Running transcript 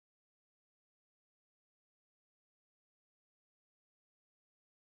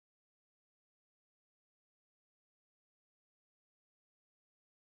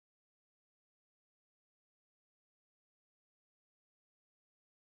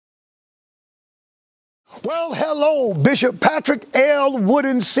Well, hello, Bishop Patrick L.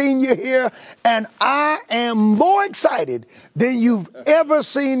 Wooden Sr. here, and I am more excited than you've ever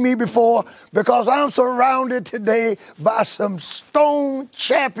seen me before because I'm surrounded today by some stone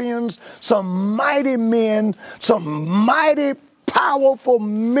champions, some mighty men, some mighty powerful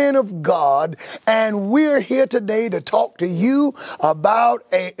men of God, and we're here today to talk to you about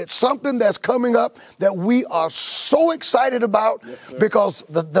something that's coming up that we are so excited about. Yes, because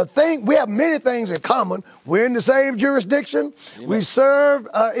the thing, we have many things in common. We're in the same jurisdiction. Amen. We serve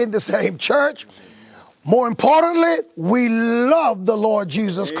in the same church. More importantly, we love the Lord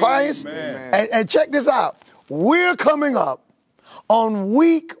Jesus Christ. And check this out. We're coming up on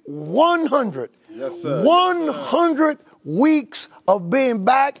week 100. Yes, sir. 100 weeks of being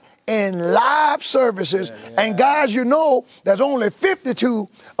back in live services. And guys, you know, there's only 52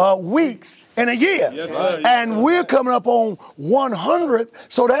 weeks in a year. Yes, sir. And we're coming up on 100th,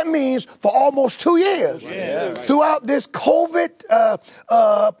 so that means for almost 2 years. Yes. Throughout this COVID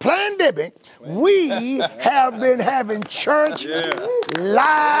pandemic, we have been having church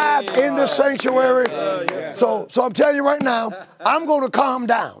live in the sanctuary. So I'm telling you right now, I'm going to calm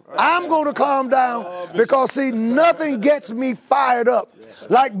down. I'm going to calm down because, see, nothing gets me fired up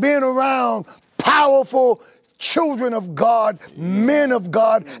like being around powerful children of God, men of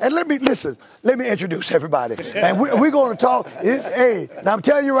God. And let me introduce everybody. And we're going to talk. Hey, now I'm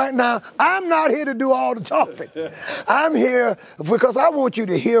telling you right now, I'm not here to do all the talking. I'm here because I want you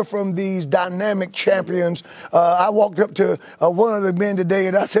to hear from these dynamic champions. I walked up to one of the men today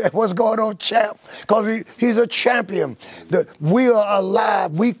and I said, "What's going on, champ?" Because he's a champion. We are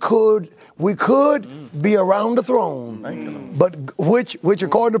alive. We could be around the throne, but which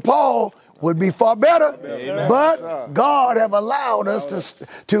according to Paul would be far better. Amen. But God have allowed us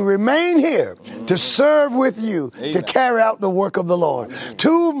to remain here, to serve with you, to carry out the work of the Lord.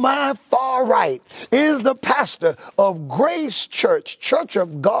 To my far right is the pastor of Grace Church, Church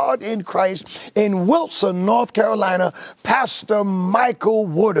of God in Christ in Wilson, North Carolina, Pastor Michael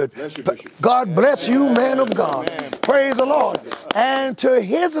Woodard. God bless you, man of God. Praise the Lord. And to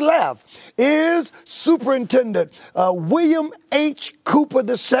his left is Superintendent William H. Cooper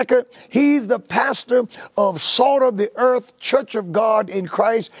II. He's the pastor of Salt of the Earth Church of God in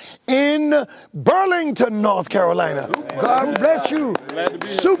Christ in Burlington, North Carolina. God bless you,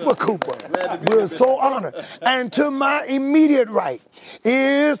 Super Cooper. We're so honored. And to my immediate right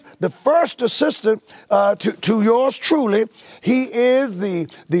is the first assistant to yours truly. He is the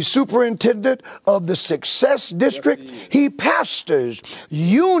superintendent of the Success District. He pastors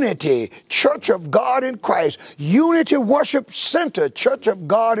Unity Church of God in Christ, Unity Worship Center Church of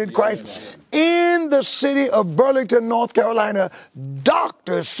God in Christ in the city of Burlington, North Carolina.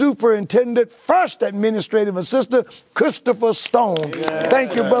 Dr. Superintendent, First Administrative Assistant, Christopher Stone.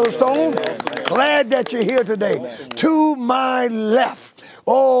 Thank you, Brother Stone. Glad that you're here today. To my left,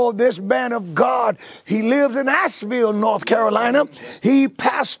 oh, this man of God, he lives in Asheville, North Carolina. He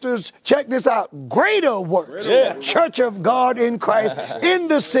pastors, check this out, Greater Works, Church of God in Christ in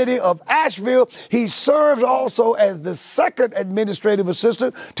the city of Asheville. He serves also as the second administrative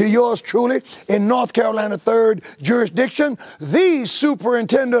assistant to yours truly in North Carolina 3rd Jurisdiction, the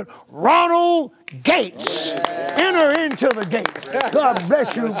Superintendent Ronald Gates. Enter into the gate. God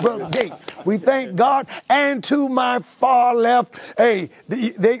bless you, Brother Gates. We thank God. And to my far left, hey,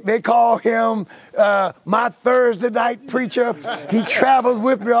 they call him my Thursday night preacher. He travels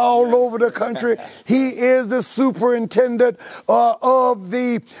with me all over the country. He is the superintendent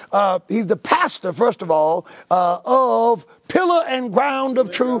he's the pastor, first of all, of Pillar and Ground of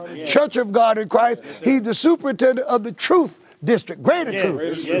Truth, Church of God in Christ. He's the superintendent of the Truth District,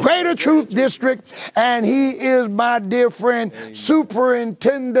 Greater Truth District, and he is my dear friend,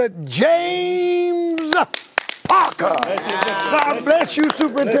 Superintendent James Parker. God bless you,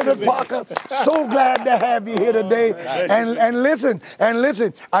 Superintendent Parker. So glad to have you here today. And listen,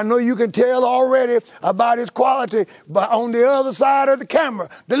 I know you can tell already about his quality, but on the other side of the camera,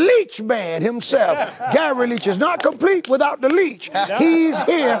 the Leach man himself, Gary Leach, is not complete without the Leach. He's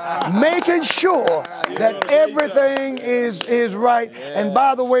here making sure that everything is right. And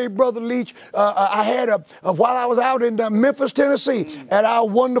by the way, Brother Leach, I had while I was out in Memphis, Tennessee, at our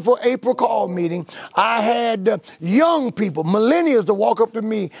wonderful April call meeting, I had young people, millennials, to walk up to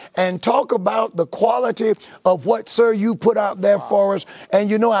me and talk about the quality of what, sir, you put out there for us. And,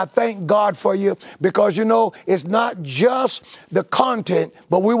 you know, I thank God for you because, you know, it's not just the content,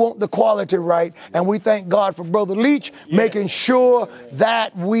 but we want the quality right. And we thank God for Brother Leach making sure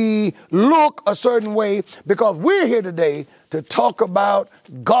that we look a certain way because we're here today to talk about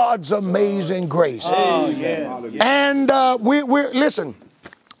God's amazing grace. And we're listen,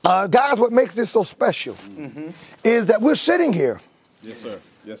 Guys, what makes this so special is that we're sitting here. Yes, sir.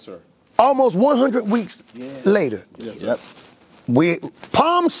 Yes, sir. Almost 100 weeks later. Yes, sir.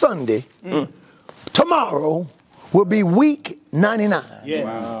 Palm Sunday, tomorrow, will be week 99. Yeah.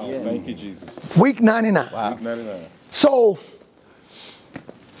 Wow. Yeah. Thank you, Jesus. Week 99. Wow. Week 99. So,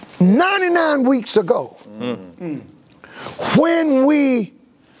 99 weeks ago, when we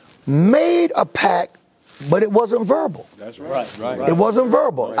made a pact, but it wasn't verbal. That's right. Right. It wasn't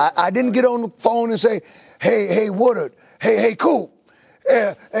verbal. I didn't get on the phone and say, hey, Woodard, hey, Coop,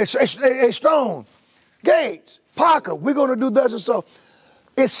 hey, Stone, Gates, Parker, we're going to do this and so.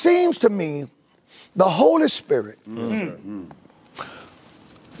 It seems to me the Holy Spirit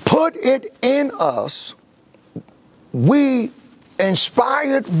put it in us. We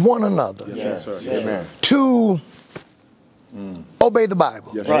inspired one another to obey the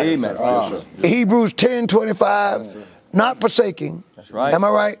Bible. Yes, Right. Amen. Hebrews 10:25, not forsaking. That's right. Am I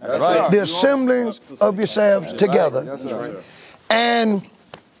right? That's right. The assembling of yourselves together. Yes, sir. And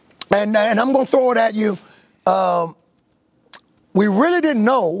I'm going to throw it at you. We really didn't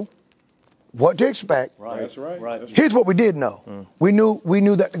know what to expect. That's right. That's Here's what we did know. We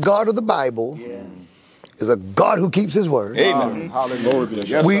knew that the God of the Bible is a God who keeps his word. Amen.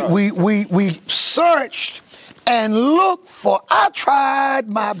 Hallelujah. We searched and looked for, I tried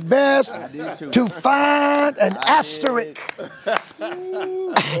my best to find an asterisk.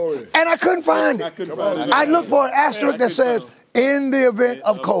 And I couldn't find it. I looked for an asterisk that says, in the event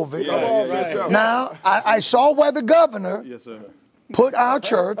of COVID. Now, I saw where the governor put our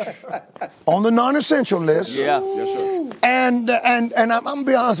church on the non-essential list. Yeah. Yes, sir. And I'm going to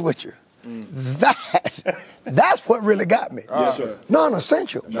be honest with you. That's what really got me. Yes, sir.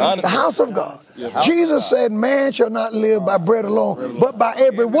 Non-essential. The house of God. Jesus said, man shall not live by bread alone, but by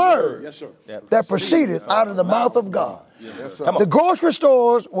every word that proceedeth out of the mouth of God. Yes, sir. The grocery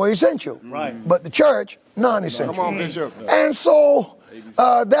stores were essential, but the church, non-essential. Come on, Bishop. And so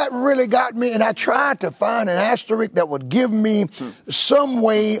that really got me, and I tried to find an asterisk that would give me some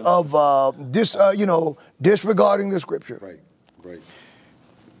way of disregarding the scripture. Right.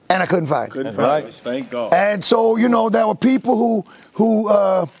 And I couldn't find it. Couldn't find it. Thank God. And so, there were people who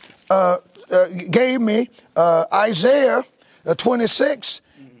gave me Isaiah 26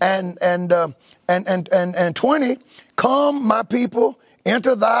 and 20. Come, my people,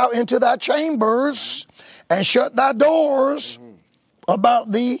 enter thou into thy chambers and shut thy doors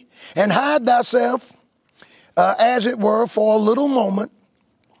about thee and hide thyself, as it were, for a little moment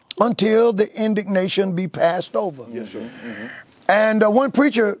until the indignation be passed over. Yes, sir. And one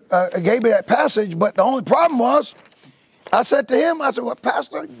preacher gave me that passage, but the only problem was, I said to him, well,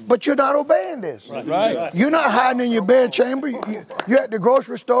 Pastor, but you're not obeying this. Right. You're not hiding in your bed chamber. You're at the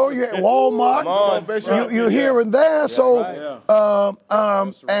grocery store. You're at Walmart. You're here and there.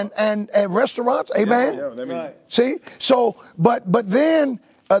 And restaurants. Amen. See. So, but then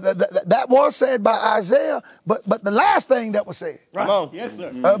that was said by Isaiah. But the last thing that was said Yes,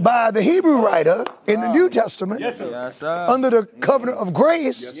 sir. by the Hebrew writer in the New Testament, Yes, sir. under the covenant of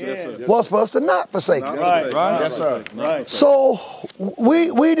grace, was for us to not forsake it. Right. Yes, sir. Right. So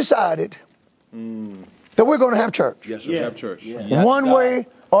we decided that we're going to have church. Yes, sir. Have church. One way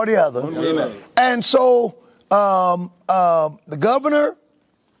or the other. And so the governor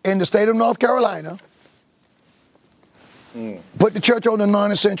in the state of North Carolina put the church on the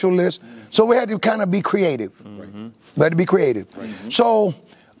non-essential list. So we had to kind of be creative. We had to be creative. So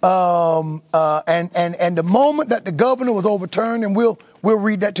and the moment that the governor was overturned, and we'll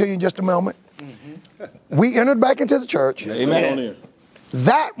read that to you in just a moment, we entered back into the church. Amen.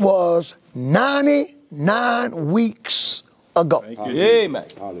 That was 99 weeks ago. Amen.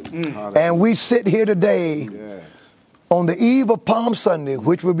 And we sit here today on the eve of Palm Sunday,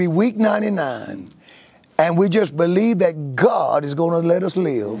 which will be week 99. And we just believe that God is going to let us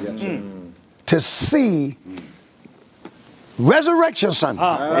live to see Resurrection Sunday.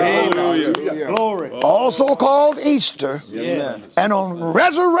 Hallelujah. Glory. Also called Easter. Yes. And on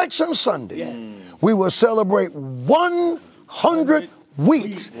Resurrection Sunday, we will celebrate 100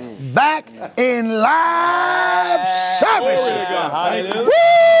 weeks back in live services. Hallelujah. Woo!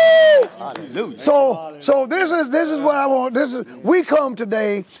 Hallelujah. So this is what I want. We come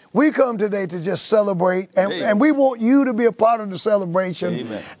today to just celebrate, and we want you to be a part of the celebration.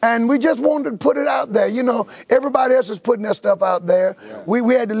 Amen. And we just wanted to put it out there. Everybody else is putting their stuff out there.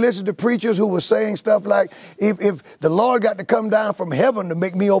 We had to listen to preachers who were saying stuff like, if the Lord got to come down from heaven to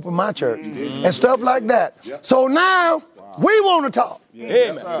make me open my church, and stuff like that. So now We want to talk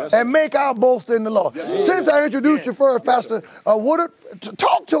Amen. and make our boast in the Lord. Since I introduced you first, Pastor Woodard,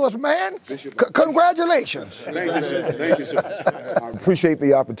 talk to us, man. Congratulations. Thank you, sir. Thank you, sir. I appreciate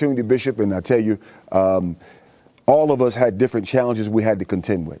the opportunity, Bishop, and I tell you, all of us had different challenges we had to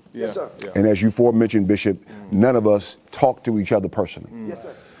contend with. Yes, sir. And as you forementioned, Bishop, none of us talked to each other personally. Yes,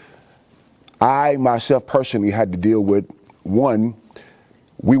 sir. I, myself, personally had to deal with, one,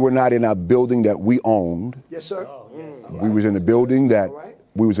 we were not in a building that we owned. Yes, sir. We was in a building that,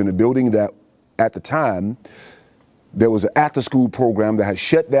 at the time, there was an after-school program that had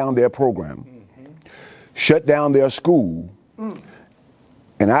shut down their program, shut down their school,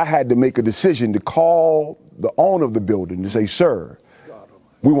 and I had to make a decision to call the owner of the building to say, sir,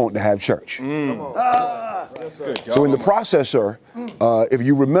 we want to have church. So in the process, sir, if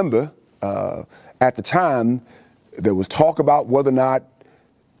you remember, at the time, there was talk about whether or not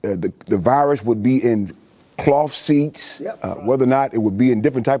the virus would be in cloth seats, whether or not it would be in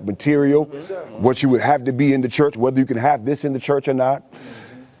different type of material, what you would have to be in the church, whether you can have this in the church or not.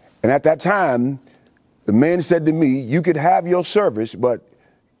 And at that time, the man said to me, you could have your service, but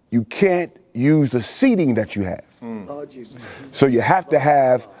you can't use the seating that you have. Oh, Jesus. So you have to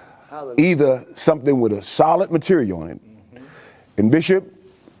have either something with a solid material on it. And Bishop,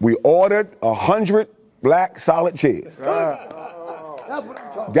 we ordered 100 black solid chairs.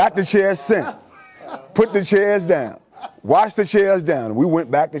 Got the chairs sent. Put the chairs down. Washed the chairs down. And we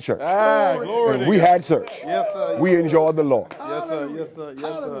went back to church. And we had church. Yes, sir. We enjoyed the Lord. Yes, sir. Yes, sir.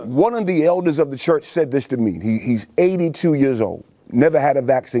 Yes, sir. One of the elders of the church said this to me. He's 82 years old. Never had a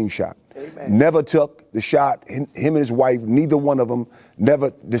vaccine shot. Amen. Never took the shot. Him and his wife, neither one of them,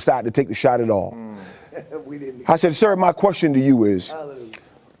 never decided to take the shot at all. We didn't. I said, sir, my question to you is,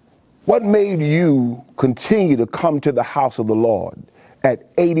 what made you continue to come to the house of the Lord at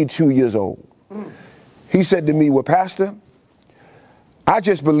 82 years old? He said to me, well, Pastor, I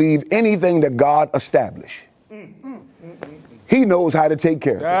just believe anything that God established. He knows how to take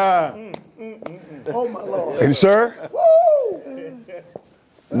care of it. Oh, my Lord. And sir,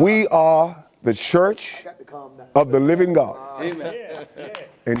 we are the church of the living God. Amen.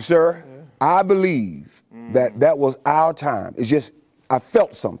 And sir, I believe that was our time. It's just, I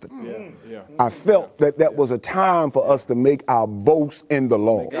felt something. I felt that was a time for us to make our boast in the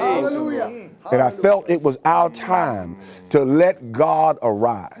Lord. Hallelujah. And I felt it was our time to let God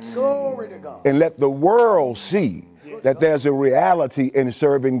arise. Glory to God. And let the world see that there's a reality in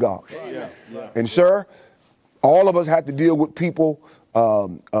serving God. And sir, all of us had to deal with people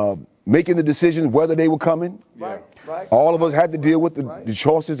making the decisions whether they were coming. Right. All of us had to deal with the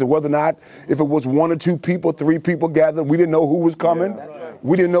choices of whether or not, if it was 1 or 2 people, 3 people gathered, we didn't know who was coming.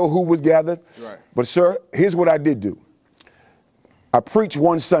 We didn't know who was gathered. But sir, here's what I did do. I preached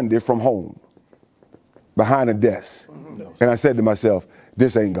one Sunday from home behind a desk. And I said to myself,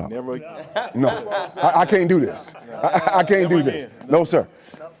 this ain't God. No, I can't do this. I can't do this. No, sir.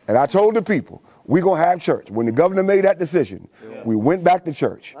 And I told the people, we're going to have church. When the governor made that decision, we went back to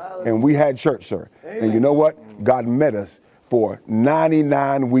church and we had church, sir. And you know what? God met us for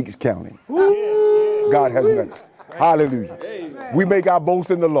 99 weeks counting. God has met us. Hallelujah. We make our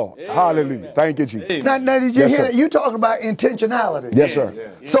boast in the Lord. Hallelujah. Thank you, Jesus. Now, did you hear that? You talking about intentionality. Yes, sir.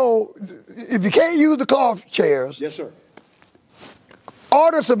 So, if you can't use the cloth chairs, Yes, sir.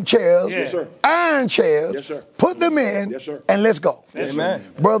 order some chairs, Yes, sir. iron chairs, Yes, sir. put them in, Yes, sir. and let's go. Amen.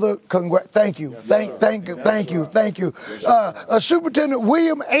 Brother, thank you. Thank you. Superintendent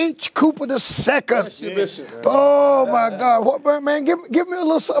William H. Cooper II. Oh, my God. What, man, give me a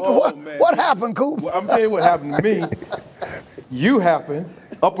little something. What happened, Cooper? Well, I'm telling you what happened to me. You happened.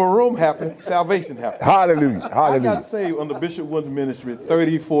 Upper room happened. Salvation happened. Hallelujah. I Hallelujah. got saved under Bishop Wood's ministry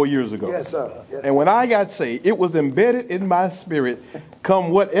 34 years ago. Yes, sir. Yes, And when I got saved, it was embedded in my spirit.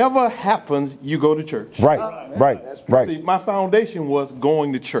 Come whatever happens, you go to church. Right. See, my foundation was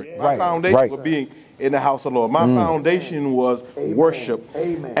going to church. My Right, foundation right. was being in the house of the Lord. My foundation was worship.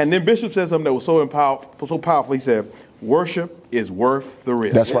 Amen. And then Bishop said something that was so powerful. He said, worship is worth the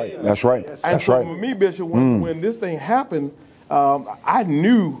risk. That's right. That's right. And That's so right. for me, Bishop, when this thing happened, I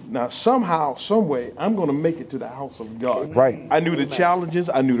knew now somehow, some way, I'm going to make it to the house of God. Right. I knew the challenges.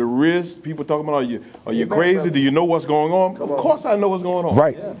 I knew the risks. People talking about, are you crazy? Do you know what's going on? Of course I know what's going on.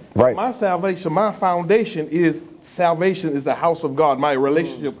 Right. My salvation, my foundation is the house of God. My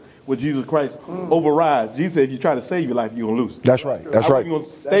relationship with Jesus Christ overrides. Jesus said, if you try to save your life, you're going to lose it. That's right. That's I right. wasn't going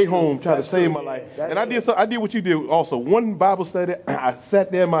to stay home, try to save my life. And I did what you did also. One Bible study, I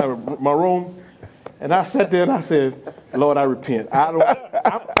sat there in my room, and I sat there and I said, Lord, I repent. I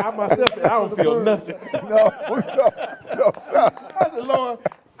myself, I don't feel nothing. No, sir. I said, Lord,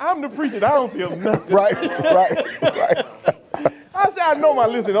 I'm the preacher. I don't feel nothing. Right. I said, I know my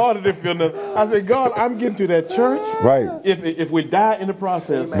listen order didn't feel nothing. I said, God, I'm getting to that church. Right. If we die in the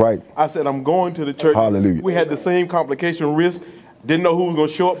process, right. I said, I'm going to the church. Hallelujah. We had the same complication risk. Didn't know who was going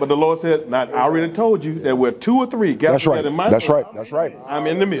to show up, but the Lord said, now, I already told you that we're 2 or 3. That's right. In my That's right. That's right. I'm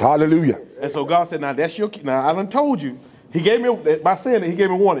in the middle. Hallelujah. And so God said, now that's your key. Now I done told you. He gave me, by saying that, he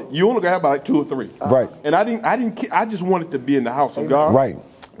gave me warning. You only gonna have about like 2 or 3. Right. And I just wanted to be in the house of God. Right.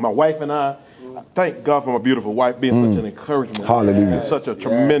 My wife and I, thank God for my beautiful wife being such an encouragement. Hallelujah. And such a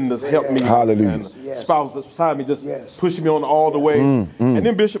tremendous help me. Hallelujah. And spouse beside me just pushing me on all the way. And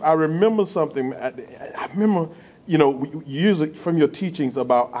then Bishop, I remember something. I remember, you know, usually from your teachings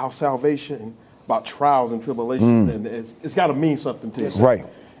about our salvation, about trials and tribulations, and it's got to mean something to you. Right.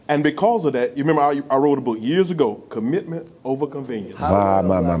 And because of that, you remember I wrote a book years ago, Commitment Over Convenience. My.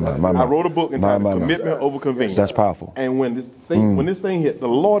 I wrote a book entitled Commitment Over Convenience. That's powerful. And when this thing hit, the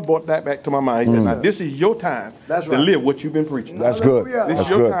Lord brought that back to my mind. He said, now this is your time to live what you've been preaching. That's good. This is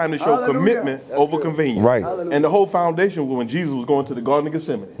your time to show commitment over convenience. Right. And the whole foundation was when Jesus was going to the Garden of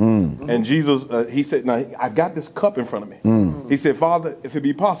Gethsemane. And Jesus, he said, now I've got this cup in front of me. He said, Father, if it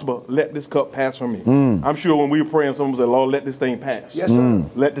be possible, let this cup pass from me. I'm sure when we were praying, someone said, Lord, let this thing pass. Yes, sir.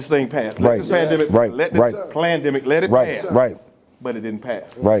 Let this thing pass. Let Right. this pandemic, let this pandemic, let it pass. Right. But it didn't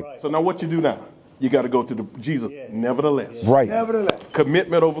pass. Right. So now what you do now? You got to go to the Jesus. Nevertheless. Right. Nevertheless.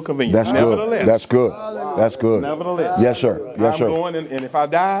 Commitment over convenience. That's Nevertheless. good. That's good. That's good. Nevertheless. Yes, sir. Yes, sir. I'm going, and if I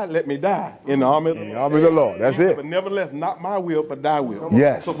die, let me die in the army of the Lord. Army of the Lord. That's it. But nevertheless, not my will, but thy will.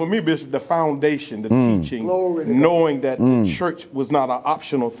 Yes. So for me, Bishop, the foundation, the teaching, knowing that the church was not an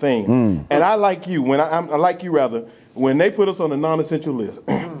optional thing. And I like you, when they put us on the non-essential list,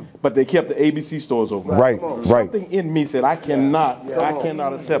 but they kept the ABC stores open. Right. Something in me said, I cannot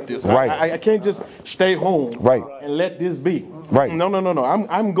accept this. Right. I can't just stay home and let this be. Right. No.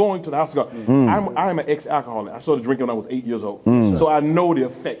 I'm going to the house of God. I'm an ex-alcoholic. I started drinking when I was 8 years old. So I know the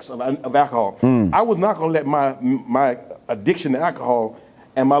effects of alcohol. I was not going to let my addiction to alcohol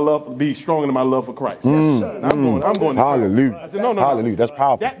and my love be stronger than my love for Christ. Yes, sir. I'm going. Hallelujah. I said, no. Hallelujah. That's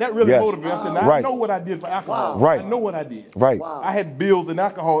powerful. That really Yes. motivated me. I said, now I know what I did for alcohol. Right. I know what I did. Right. I had bills and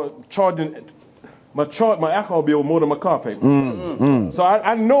alcohol charging. My alcohol bill was more than my car payment. So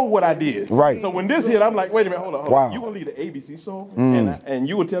I know what I did. Right. So when this hit, I'm like, wait a minute, hold on. Wow. You gonna leave the ABC store and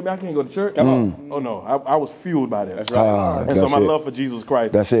you would tell me I can't go to church? Oh no, I was fueled by that. That's right. And so my love for Jesus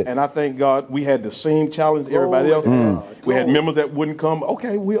Christ. That's it. And I thank God we had the same challenge everybody else. We had members that wouldn't come.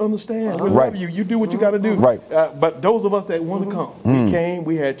 Okay, we understand. We love you. You do what you got to do. Right. But those of us that want to come, we came.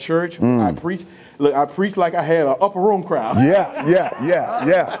 We had church. I preached. Look, I preached like I had an upper room crowd. Yeah.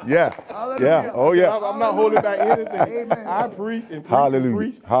 Oh, yeah. I'm not holding back anything. I preached and preached and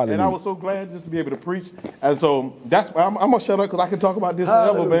preached. Hallelujah. And I was so glad just to be able to preach. And so I'm going to shut up because I can talk about this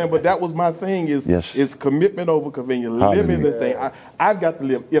forever, man. But that was my thing is commitment over convenience. Living this thing. I've got to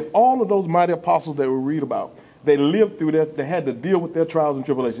live. If all of those mighty apostles that we read about, they lived through that, they had to deal with their trials and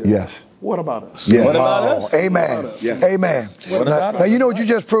tribulations. Yes. What about us? Yes. What about us? Amen. Amen. Now, you know what you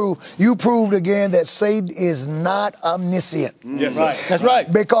just proved? You proved again that Satan is not omniscient. Yes, right. That's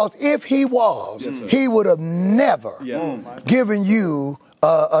right. Because if he was, he would have never given you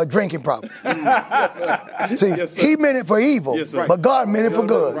a drinking problem. See, he meant it for evil, but God meant it for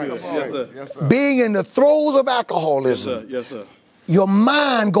good. Yes, sir. Being in the throes of alcoholism, Yes, sir. your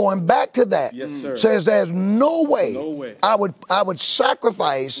mind going back to that says there's no way, I would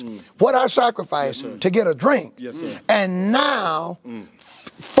sacrifice what I sacrificed to get a drink. And now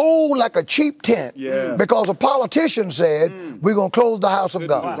fold like a cheap tent because a politician said we're going to close the house of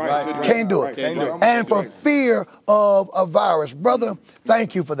God. Can't do it. And for fear of a virus. Brother,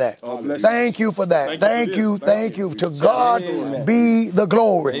 thank you for that. Thank you for that. Thank you. To God be the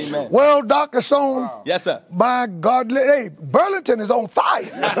glory. Well, Dr. Stone. Yes, sir. My God, hey, Burlington is on fire.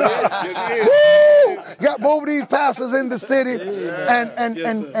 Woo! Got both of these pastors in the city,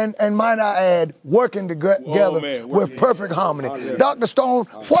 and might I add, working together with perfect harmony. Dr. Stone,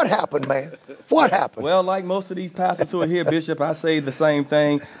 what happened, man? What happened? Well, like most of these pastors who are here, Bishop, I say the same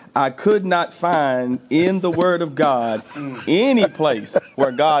thing. I could not find in the Word of God any place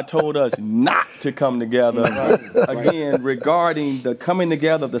where God told us not to come together. Again, regarding the coming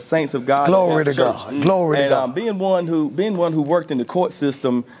together of the saints of God. Glory to God. Glory to God. Being one who worked in the court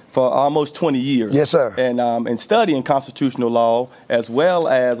system for almost 20 years. Yes, sir. And studying constitutional law, as well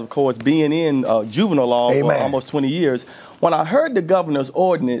as, of course, being in juvenile law for almost 20 years. when I heard the governor's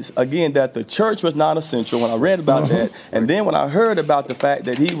ordinance, again, that the church was not essential, when I read about that, and then when I heard about the fact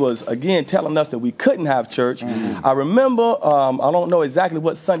that he was, again, telling us that we couldn't have church, I remember, I don't know exactly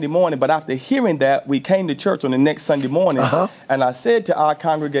what Sunday morning, but after hearing that, we came to church on the next Sunday morning, and I said to our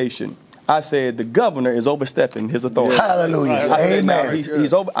congregation, I said, the governor is overstepping his authority. Hallelujah. Amen.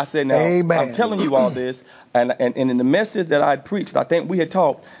 He's over. I said, now, I'm telling you all this, and in the message that I preached, I think we had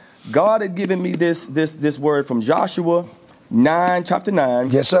talked, God had given me this word from Joshua chapter 9,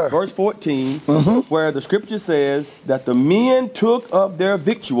 yes, sir. Verse 14, where the scripture says that the men took of their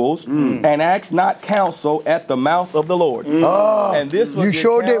victuals and asked not counsel at the mouth of the Lord. And this was you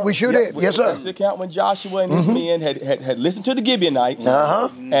sure did. We sure did. Yes, sir. The account when Joshua and his men had listened to the Gibeonites,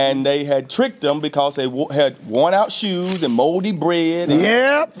 and they had tricked them because they had worn out shoes and moldy bread, and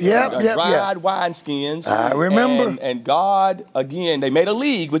dried wineskins. I remember. And God, again, they made a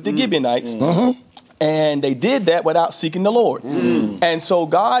league with the Gibeonites. And they did that without seeking the Lord. And so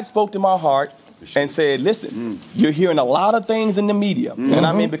God spoke to my heart and said, listen, you're hearing a lot of things in the media. And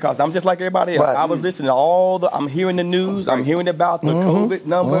I mean, because I'm just like everybody else. I was listening to I'm hearing the news. I'm hearing about the COVID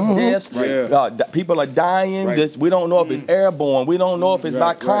number of deaths. People are dying. We don't know if it's airborne. We don't know if it's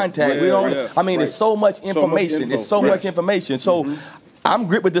by contact. We don't. I mean, it's so much information. It's so much information. So I'm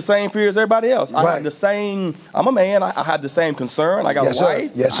gripped with the same fear as everybody else. I have the same, I'm a man, I have the same concern. I got a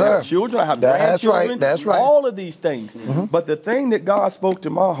wife, I have children, I have grandchildren. That's right. All of these things. But the thing that God spoke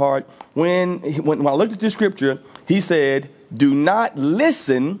to my heart, when I looked at the scripture, he said, do not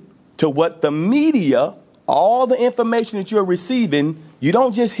listen to what the media, all the information that you're receiving, you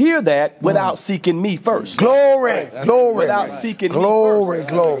don't just hear that without seeking me first. Glory. Without seeking me first.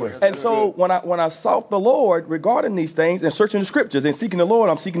 Glory. And so when I sought the Lord regarding these things and searching the scriptures and seeking the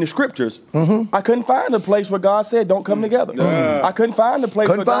Lord, I'm seeking the scriptures. I couldn't find a place where God said, don't come together. I couldn't find a place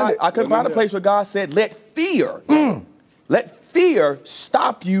where God said, let fear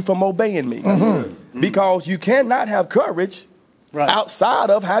stop you from obeying me. Because you cannot have courage outside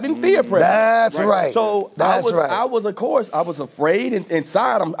of having fear present. That's right. So I was afraid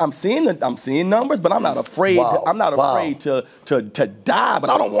inside. I'm seeing numbers, but I'm not afraid. I'm not afraid to die, but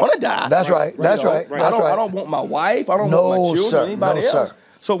I don't want to die. That's right. That's right. I don't want my wife. I don't want my children. Anybody else.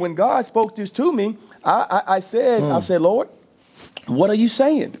 So when God spoke this to me, I said, Lord, what are you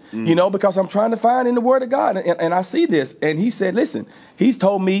saying? You know, because I'm trying to find in the Word of God, and I see this. And he said, listen, he's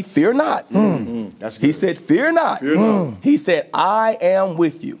told me, fear not. He said, fear not. He said, I am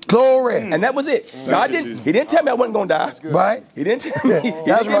with you. Glory. And that was it. God he didn't tell me I wasn't going to die. Right. He didn't tell me. He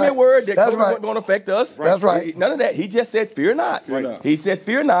didn't give me a word that COVID wasn't going to affect us. That's right. None of that. He just said, fear not. He said,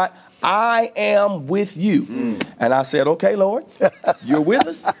 fear not. I am with you. And I said, okay, Lord, you're with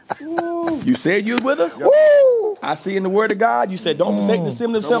us. You said you were with us. I see in the Word of God, you said, don't forsake the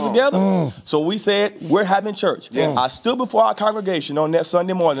assembly of themselves together. So we said, we're having church. I stood before our congregation on that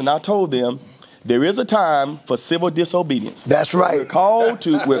Sunday morning, and I told them, there is a time for civil disobedience. That's right. We're called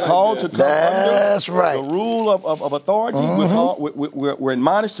to come under the rule of authority. We're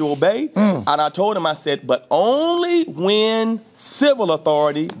admonished to obey. And I told him, I said, but only when civil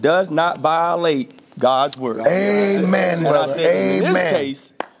authority does not violate God's word. Amen, brother. I said, in this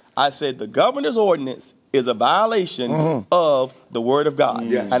case, I said, the governor's ordinance is a violation of the word of God.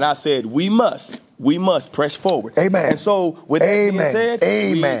 And I said, we must press forward. Amen. And so with that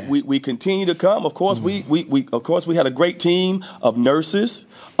being said, we continue to come. Of course, we had a great team of nurses,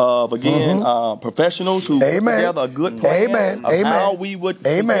 of professionals who put together a good plan of how we would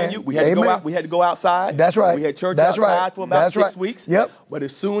continue. We had to go outside. That's right. We had church outside for about 6 weeks. But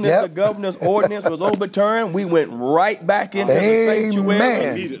as soon as the governor's ordinance was overturned, we went right back into the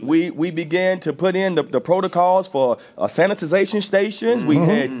sanctuary. We began to put in the protocols for sanitization stations. We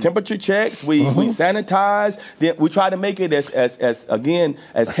had temperature checks. We sanitized. We tried to make it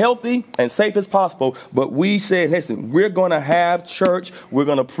as healthy and safe as possible. But we said, listen, we're going to have church. We're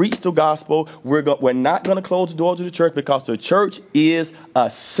going to preach the gospel. We're not going to close the doors of the church because the church is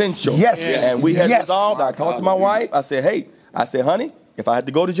essential. And we had resolved. I talked to my wife. I said, honey, if I had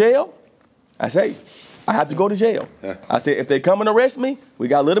to go to jail, I say, I have to go to jail. I said, if they come and arrest me, we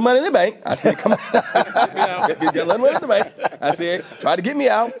got a little money in the bank. I said, come on. Get a little money in the bank. I said, try to get me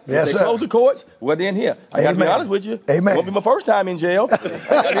out. If they close the courts, well, then here. I got to be honest with you. It won't be my first time in jail. I got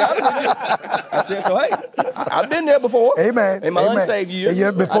to be honest with you. I said, so hey, I've been there before. In my unsaved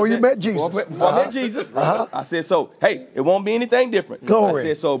years. Before you met Jesus. Before I met Jesus. I said, so, hey, it won't be anything different. Glory. I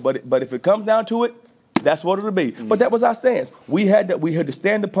said, so, but if it comes down to it, that's what it'll be. But that was our stance. We had to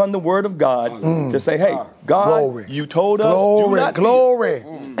stand upon the word of God to say, hey, God, you told us do not fear.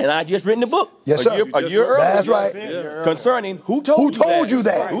 And I just written the book a year earlier. That's right. Concerning who told you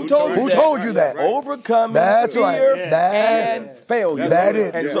that? Who told you that? Overcoming fear and failure. That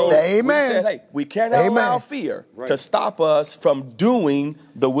is. And so Amen. we said, hey, we cannot allow fear to stop us from doing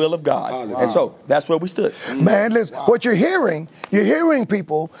the will of God. And so that's where we stood. Man, listen, what you're hearing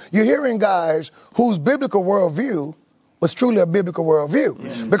people, you're hearing guys whose biblical worldview was truly a biblical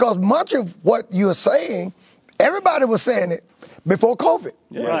worldview. Because much of what you're saying, everybody was saying it before COVID.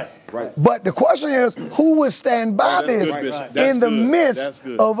 Right. But the question is, who would stand by this in the midst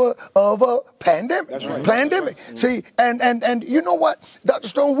of a pandemic? Pandemic. See, and you know what, Dr.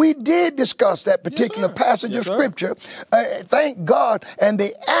 Stone, we did discuss that particular passage of Scripture. Thank God. And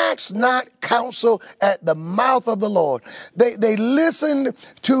they asked not counsel at the mouth of the Lord. They listened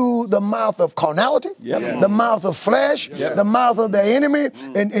to the mouth of carnality, the mouth of flesh, the mouth of their enemy.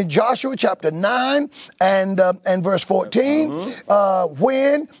 In Joshua chapter 9 and verse 14,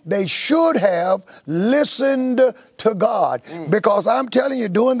 when they should have listened to God. Because I'm telling you,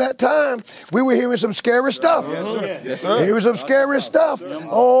 during that time, we were hearing some scary stuff. Hearing some scary stuff.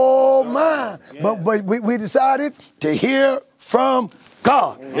 Oh, my. But we decided to hear from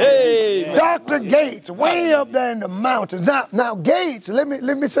God. Hey, Dr. Gates, way up there in the mountains. Now Gates, let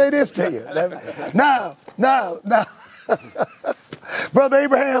me say this to you. Now. Brother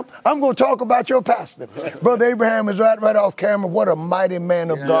Abraham, I'm going to talk about your pastor. Brother Abraham is right off camera. What a mighty man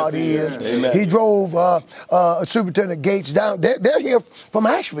of God he is. Amen. He drove Superintendent Gates down. They're here from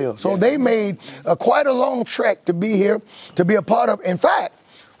Asheville, so they made quite a long trek to be here, to be a part of. In fact,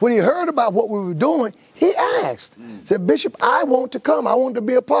 when he heard about what we were doing, he asked, said, Bishop, I want to come. I want to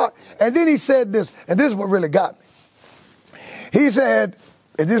be a part. And then he said this, and this is what really got me. He said,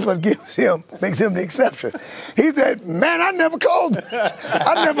 and this is what makes him the exception. He said, man, I never closed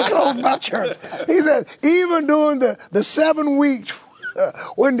my church. He said, even during the 7 weeks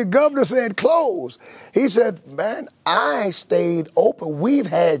when the governor said close, he said, man, I stayed open. We've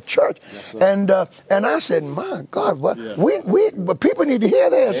had church. And I said, my God, but people need to hear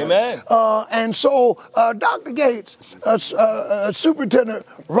this. Amen. And so Dr. Gates, Superintendent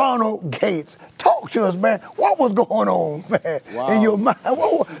Ronald Gates, talk to us, man. What was going on, man, in your mind?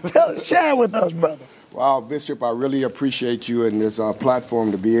 Share with us, brother. Wow, Bishop, I really appreciate you and this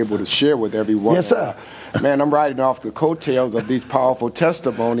platform to be able to share with everyone. Yes, sir. Man, I'm riding off the coattails of these powerful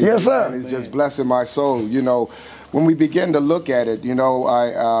testimonies. Yes, sir. And it's just blessing my soul. You know, when we begin to look at it,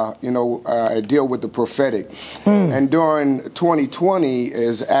 I deal with the prophetic. And during 2020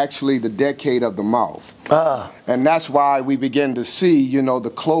 is actually the decade of the mouth. And that's why we begin to see,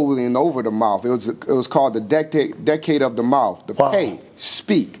 the clothing over the mouth. It was called the decade of the mouth. The pay,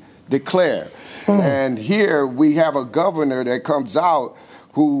 speak, declare. And here we have a governor that comes out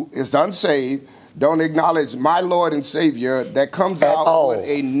who is unsaved, don't acknowledge my Lord and Savior, that comes out with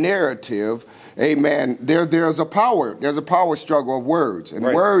a narrative. Amen. There's a power struggle of words, and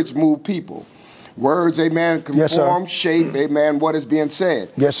words move people. Words, amen, can form, shape, amen, what is being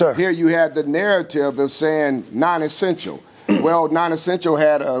said. Yes, sir. Here you have the narrative of saying non-essential. Well, non-essential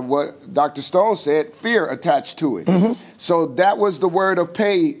had what Dr. Stone said, fear attached to it. So that was the word of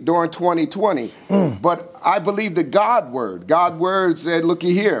pay during 2020. But I believe the God word said,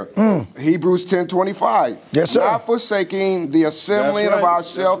 looky here, Hebrews 10:25. Yes, sir. Not forsaking the assembling of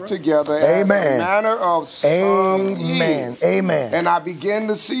ourselves together as a manner of some is. Amen. And I began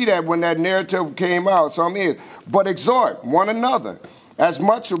to see that when that narrative came out, some is. But exhort one another as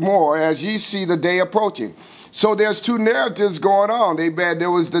much more as ye see the day approaching. So there's two narratives going on.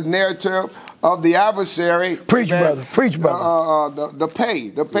 There was the narrative of the adversary. Preach, brother. The pay,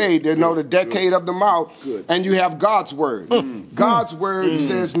 the decade of the mouth. Good. And you have God's word. God's word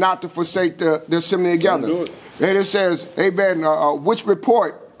says not to forsake the assembly together. And it says, amen, which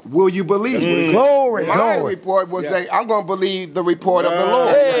report will you believe? Glory. My report will say, I'm going to believe the report of the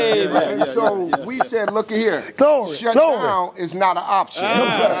Lord. And so we said, look here, shut down is not an option.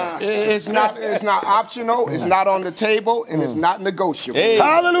 It's not optional, it's not on the table, and it's not negotiable.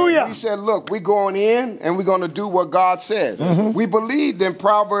 Hallelujah. We said, look, we're going in and we're going to do what God said. We believed in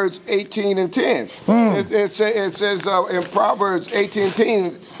Proverbs 18:10. It says in Proverbs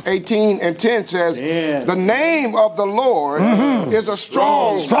 18:10 says, the name of the Lord is a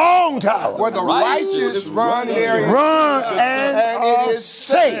strong tower. Where the righteous run there and it is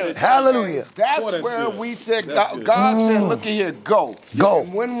safe. Hallelujah. That's where we said, God said, look here, go. Go.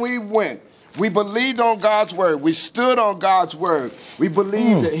 And when we went, We believed on God's word. We stood on God's word. We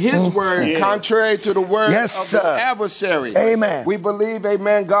believed that his word, contrary to the word of the adversary. Amen. We believe,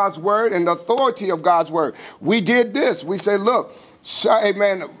 amen, God's word and the authority of God's word. We did this. We said, look,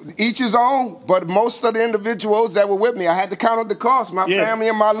 amen, each his own, but most of the individuals that were with me, I had to count up the cost, my family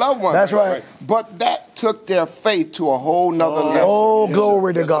and my loved ones. That's right. But that took their faith to a whole nother level. Oh,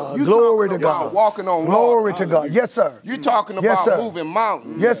 glory to God. Glory to God. Walking on glory to God. Yes, sir. You're talking about moving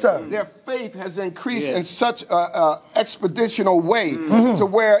mountains. Yes, sir. Their faith has increased in such an expeditional way to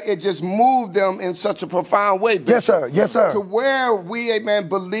where it just moved them in such a profound way. Bishop. Yes, sir. Yes, sir. To where we, amen,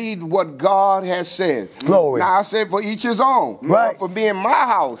 believed what God has said. Glory. Now, I said for each his own. Right. For me in my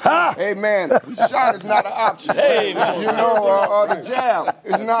house, amen, shot is not an option. Amen. You know, the jab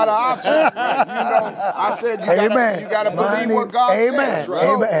is not an option. You know, I said you got to believe what God says. Right?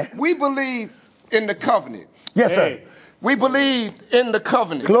 So we believe in the covenant. Yes, sir. We believe in the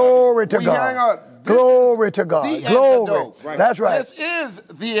covenant. Glory to God. Glory to God. Glory. Right. That's right. This is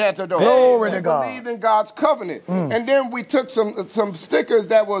the antidote. Glory to God. We believed in God's covenant. And then we took some stickers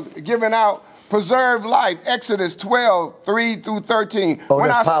that was given out. Preserve life, Exodus 12, 3 through 13. Oh,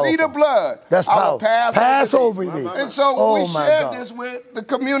 when I powerful. see the blood, I will pass over thee. And so we shared this with the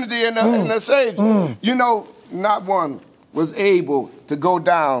community and the sages. You know, not one was able to go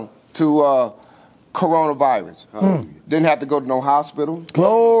down to coronavirus. Didn't have to go to no hospital.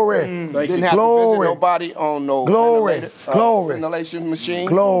 Glory. Didn't have to visit nobody on no ventilation machine.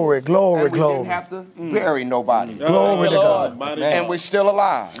 Glory. And we didn't have to bury nobody. Glory to God. And we're still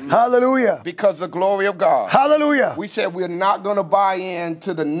alive. Hallelujah. Because of the glory of God. Hallelujah. We said we're not going to buy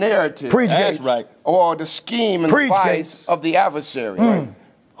into the narrative. Preach, that's right. Or the scheme and device of the adversary.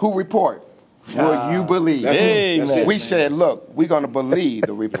 Who report? Will you believe? We said, look, we're going to believe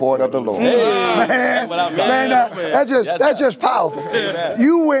the report of the Lord. That's just powerful.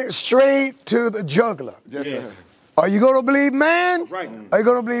 You went straight to the jugular. Yes, sir. Are you going to believe man? Right. Are you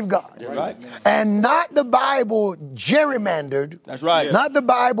going to believe God? That's right. And not the Bible gerrymandered. That's right. Not the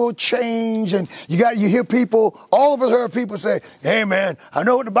Bible changed. And you hear people, all of us heard people say, hey man, I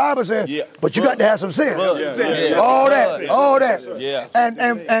know what the Bible says, but you got to have some sense. All that. Yeah.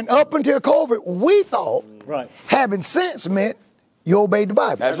 And up until COVID, we thought having sense meant you obeyed the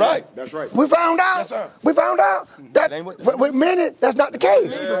Bible. That's right. That's right. We found out. Yes, sir. We found out that with many, that's not the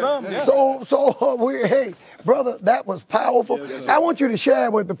case. Hey, brother, that was powerful. Yes, I want you to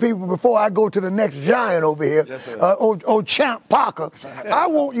share with the people before I go to the next giant over here, old Champ Parker. I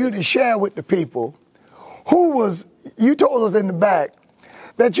want you to share with the people you told us in the back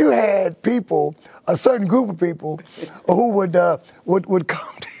that you had people, a certain group of people, who would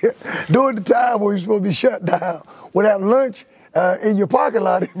come here during the time when you're supposed to be shut down, would have lunch in your parking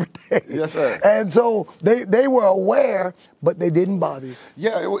lot every day. Yes, sir. And so they were aware, but they didn't bother you.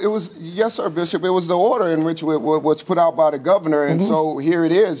 Yeah, it was, yes, sir, Bishop. It was the order in which was put out by the governor. And so here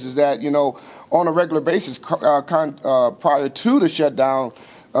it is that, you know, on a regular basis, prior to the shutdown,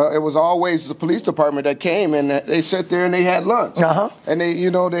 it was always the police department that came and they sat there and they had lunch. And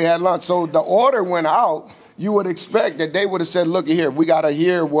they had lunch. So the order went out. You would expect that they would have said, look here, we got to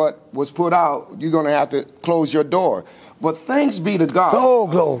hear what was put out. You're going to have to close your door. But thanks be to God. Oh,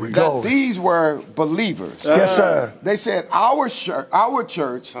 glory, that glory. These were believers. Yes, sir. They said, our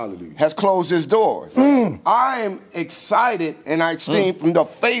church has closed its doors. I am excited and I extreme from the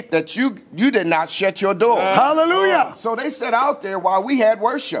faith that you did not shut your door. Hallelujah. So they sat out there while we had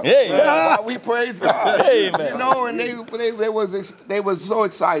worship. While we praised God. Amen. You know, and they was so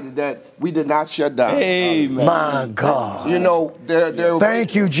excited that we did not shut down. Amen. My God. You know,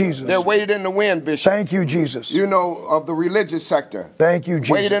 thank you, Jesus. They're waited in the wind, Bishop. Thank you, Jesus. You know, of the religious sector. Thank you,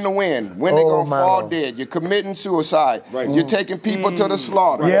 Jesus. Waited in the wind. When they gonna fall dead. You're committing suicide. You're taking people to the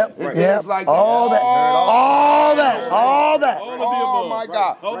slaughter. Yep. Like all that. Oh my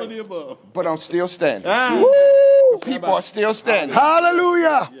God. All of the above. But I'm still standing. The people are still standing.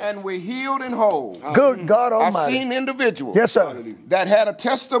 Hallelujah. And we're healed and whole. Good God Almighty. I've seen individuals that had a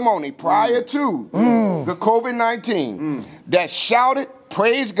testimony prior to the COVID-19 that shouted,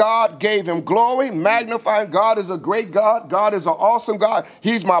 praised God, gave him glory, magnified. God is a great God. God is an awesome God.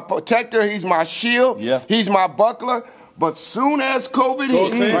 He's my protector. He's my shield. He's my buckler. But soon as COVID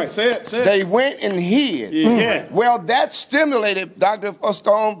hit, they went and hid. Well, that stimulated, Dr.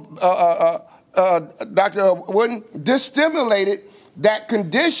 Stone, Dr. Wooden, this stimulated that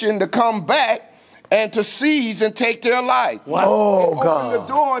condition to come back and to seize and take their life. Oh, God. Opened the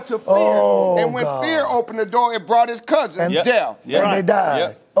door to fear. And when fear opened the door, it brought his cousin, death. And they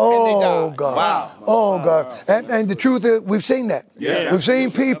died. Oh, God. Wow. Oh, God. And the truth is, we've seen that. We've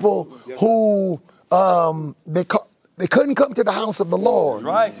seen people who, They couldn't come to the house of the Lord,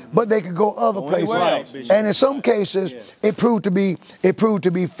 Right. but they could go other places. way. And in some cases, it proved to be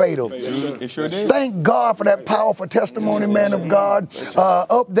fatal. It sure did. Thank God for that powerful testimony, man of God,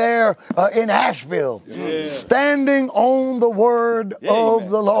 up there in Asheville, standing on the word of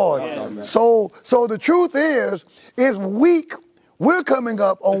the Lord. So the truth is we're coming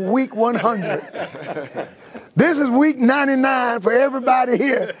up on week 100. This is week 99 for everybody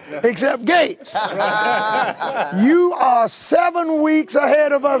here except Gates. You are 7 weeks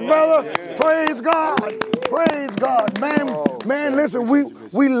ahead of us, brother. Praise God. Praise God. Man, listen,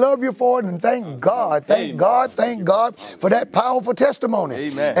 we love you for it, and thank God for that powerful testimony.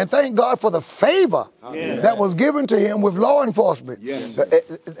 Amen. And thank God for the favor that was given to him with law enforcement.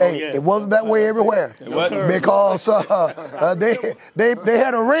 It wasn't that way everywhere. Because they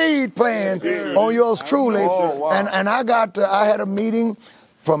had a raid plan on yours truly. And I had a meeting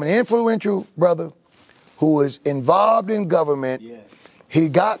from an influential brother who was involved in government. He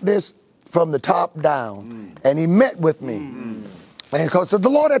got this from the top down, and he met with me. And because the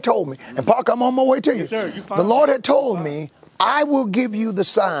Lord had told me, and Park, I'm on my way to you. The Lord had told me, I will give you the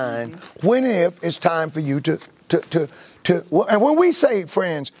sign when and if it's time for you to and when we say,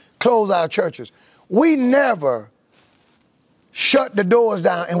 friends, close our churches, we never shut the doors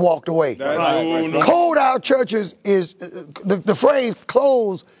down and walked away. Close our churches is, the phrase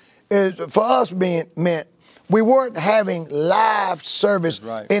close is for us meant we weren't having live service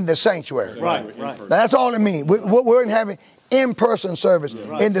in the sanctuary. That's all it means. We weren't having in-person service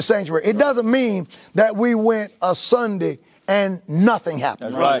in the sanctuary. It doesn't mean that we went a Sunday and nothing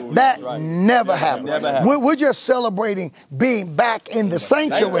happened. That never happened. We're just celebrating being back in the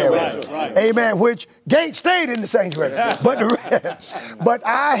sanctuary. Amen. Which Gates stayed in the sanctuary. But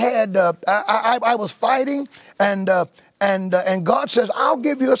I had I was fighting, and God says, I'll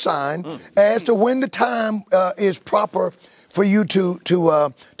give you a sign as to when the time is proper for you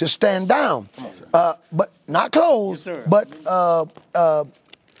to stand down, but not close, but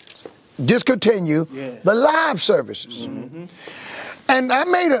discontinue the live services. And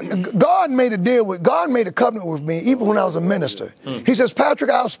God made a covenant with me even when I was a minister. He says,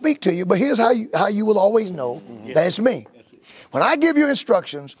 Patrick, I'll speak to you, but here's how you will always know that it's me. When I give you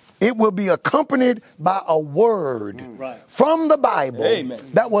instructions, it will be accompanied by a word from the Bible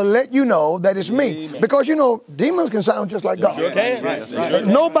that will let you know that it's me. Because, demons can sound just like God.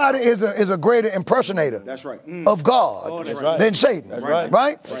 Nobody is a greater impersonator of God than Satan.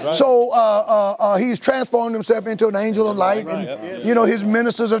 Right? So he's transformed himself into an angel of light. And, his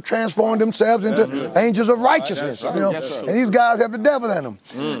ministers have transformed themselves into angels of righteousness. And these guys have the devil in them.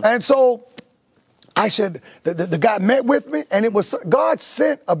 And so I said, the guy met with me, and it was God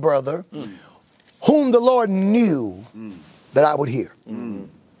sent a brother whom the Lord knew that I would hear.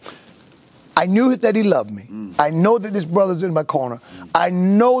 I knew that he loved me. I know that this brother's in my corner. I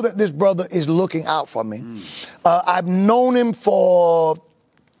know that this brother is looking out for me. I've known him for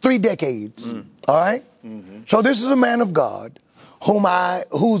 3 decades. All right? So this is a man of God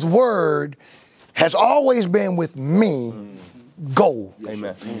whose word has always been with me gold.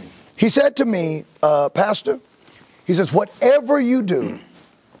 Amen. He said to me, Pastor, he says, whatever you do,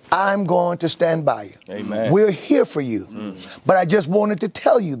 I'm going to stand by you. Amen. We're here for you. But I just wanted to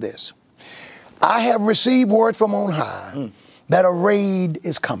tell you this. I have received word from on high that a raid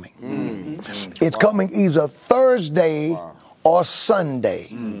is coming. It's coming either Thursday or Sunday.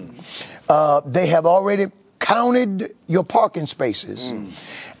 They have already counted your parking spaces.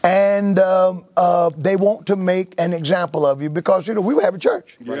 And they want to make an example of you because, we have a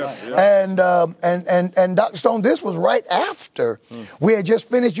church. And Dr. Stone, this was right after we had just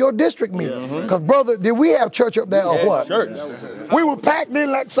finished your district meeting. Because, brother, did we have church up there or what? We were packed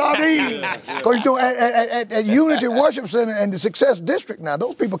in like sardines. Because, at Unity Worship Center and the Success District now,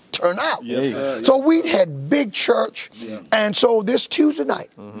 those people turn out. So we had big church. And so this Tuesday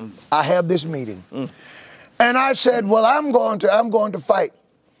night, I have this meeting. And I said, well, I'm going to fight.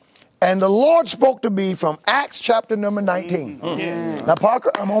 And the Lord spoke to me from Acts chapter number 19. Now,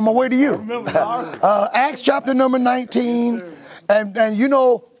 Parker, I'm on my way to you. Acts chapter number 19. And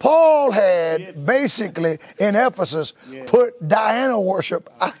Paul had basically in Ephesus put Diana worship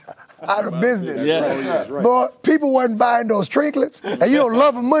out of business. But people wasn't buying those trinkets. And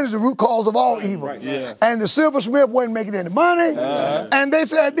love of money is the root cause of all evil. And the silversmith wasn't making any money. And they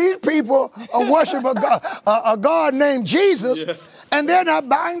said, these people are worshiping a God named Jesus. And they're not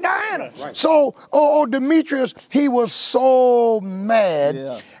buying Diana. Right. So, Demetrius, he was so mad.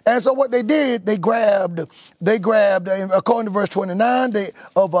 Yeah. And so what they did, they grabbed, according to verse 29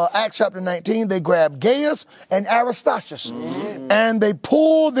 of Acts chapter 19, they grabbed Gaius and Aristarchus. Mm-hmm. And they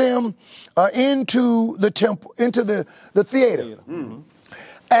pulled them into the temple, into the theater. Mm-hmm.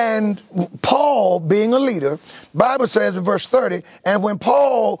 And Paul, being a leader, Bible says in verse 30, and when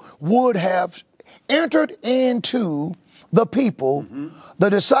Paul would have entered into the people, mm-hmm. the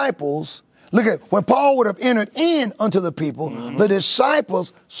disciples, look at, when Paul would have entered in unto the people, mm-hmm. the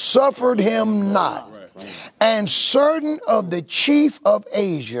disciples suffered him not. Right. And certain of the chief of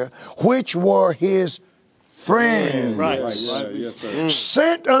Asia, which were his friends, yes,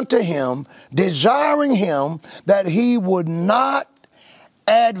 sent unto him, desiring him that he would not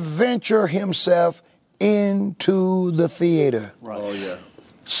adventure himself into the theater. Right. Oh, yeah.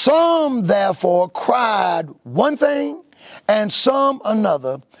 Some, therefore, cried one thing, and some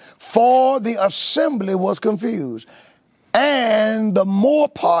another, for the assembly was confused. And the more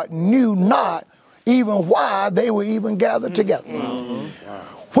part knew not even why they were even gathered together. Mm-hmm. Wow.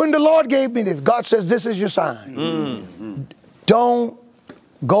 When the Lord gave me this, God says, this is your sign. Mm-hmm. Don't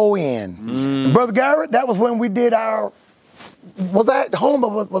go in. Mm-hmm. Brother Garrett, that was when we did our, was I at home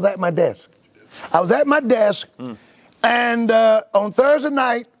or was I at my desk? I was at my desk, and on Thursday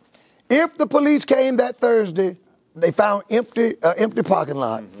night, if the police came that Thursday, they found empty parking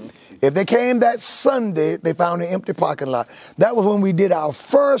lot. Mm-hmm. If they came that Sunday, they found an empty parking lot. That was when we did our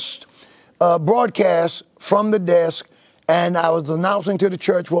first broadcast from the desk, and I was announcing to the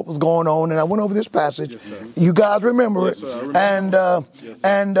church what was going on, and I went over this passage. Yes, you guys remember it. Sir, I remember.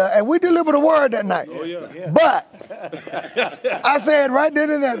 And and we delivered a word that night. Oh, yeah. But I said right then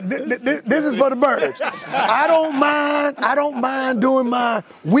and there, this is for the birds. I don't mind doing my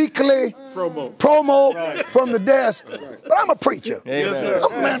weekly promo from the desk, but I'm a preacher. Yes,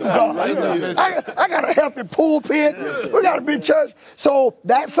 I'm a man of God. I got a healthy pulpit. We got a big church. So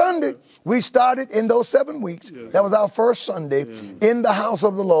that Sunday, we started in those 7 weeks. That was our first Sunday in the house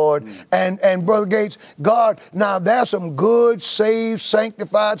of the Lord. And Brother Gates, God, now there's some good, saved,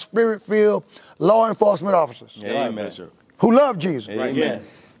 sanctified, spirit-filled law enforcement officers. Amen. Who love Jesus. Amen.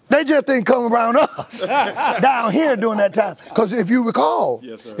 They just didn't come around us down here during that time. Because if you recall,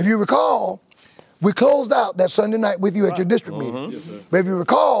 we closed out that Sunday night with you at your district meeting. Yes, but if you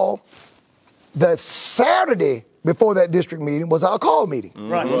recall, the Saturday before that district meeting was our call meeting.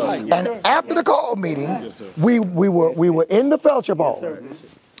 Right. And after the call meeting, we were in the fellowship hall.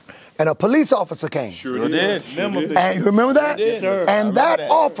 And a police officer came. Sure did. And you remember that? Yes, sir. And that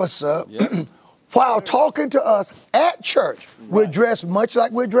officer, while talking to us at church, we're dressed much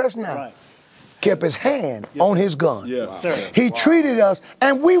like we're dressed now, kept his hand on his gun. Yes. He treated us,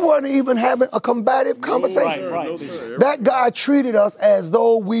 and we weren't even having a combative conversation. That guy treated us as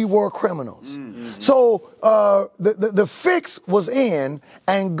though we were criminals. Mm-hmm. So the fix was in,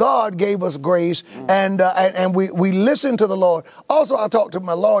 and God gave us grace, and we listened to the Lord. Also, I talked to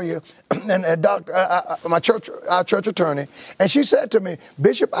my lawyer and our church attorney, and she said to me,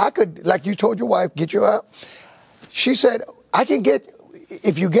 Bishop, I could, like you told your wife, get you out. She said, I can get,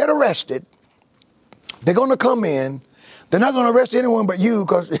 if you get arrested, they're going to come in. They're not going to arrest anyone but you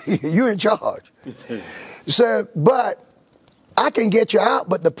because you're in charge. So, but I can get you out.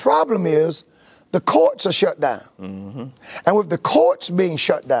 But the problem is the courts are shut down. Mm-hmm. And with the courts being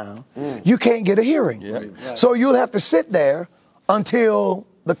shut down, you can't get a hearing. Yeah. Right. So you'll have to sit there until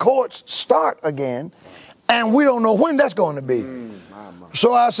the courts start again. And we don't know when that's going to be.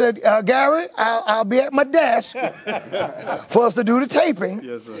 So I said, Gary, I'll be at my desk for us to do the taping.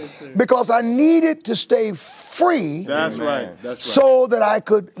 Yes, sir. Because I needed to stay free. That's right. So that I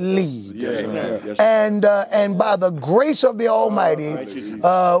could lead. Yes, sir. Yes, sir. And by the grace of the Almighty,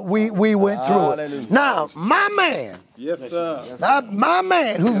 we went through it. Now, my man. Yes, sir. My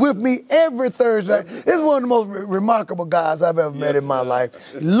man, who's with me every Thursday, is one of the most remarkable guys I've ever met in my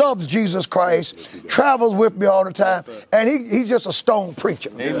life. Loves Jesus Christ, travels with me all the time, and he's just a stone preacher.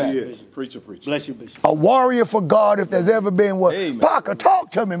 Amen. Preacher. Bless you, Bishop. A warrior for God, if there's ever been one. Amen. Parker,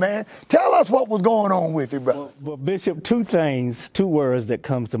 talk to me, man. Tell us what was going on with you, brother. Well, Bishop, two words that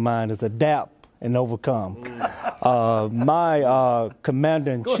comes to mind is adapt and overcome. My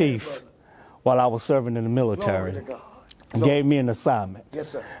commander-in-chief, while I was serving in the military, gave me an assignment.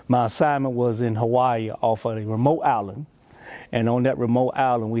 Yes, sir. My assignment was in Hawaii off of a remote island. And on that remote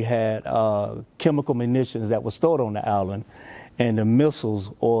island, we had chemical munitions that were stored on the island. And the missiles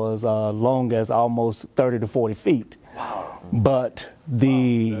was long as almost 30 to 40 feet. Wow. But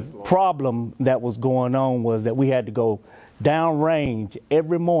the problem that was going on was that we had to go downrange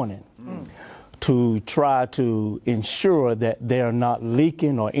every morning to try to ensure that they're not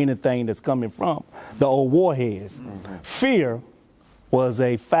leaking or anything that's coming from the old warheads. Fear was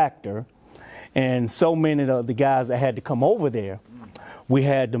a factor, and so many of the guys that had to come over there, we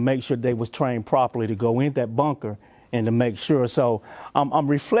had to make sure they was trained properly to go in that bunker and to make sure. So I'm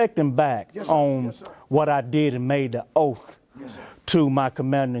reflecting back on what I did and made the oath to my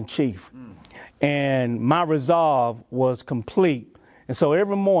commander-in-chief. And my resolve was complete. And so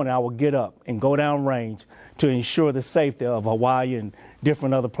every morning I would get up and go down range to ensure the safety of Hawaii and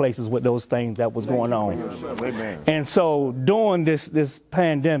different other places with those things that was going on. And so during this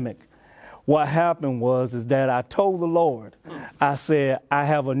pandemic, what happened is that I told the Lord, I said, I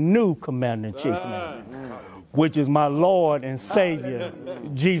have a new commander-in-chief now, which is my Lord and Savior,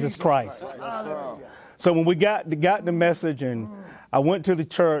 Jesus Christ. So when we got the message, and I went to the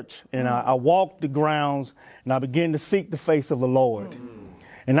church and I walked the grounds and I began to seek the face of the Lord.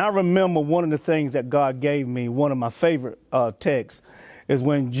 And I remember one of the things that God gave me, one of my favorite texts, is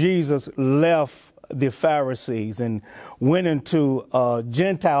when Jesus left the Pharisees and went into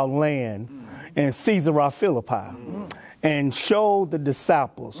Gentile land in Caesarea Philippi and showed the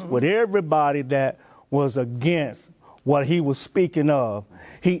disciples with everybody that was against what he was speaking of.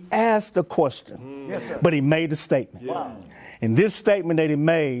 He asked a question, but he made a statement. And this statement that he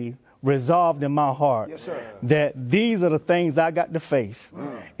made resolved in my heart that these are the things I got to face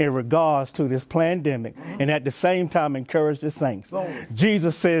in regards to this pandemic, and at the same time encourage the saints.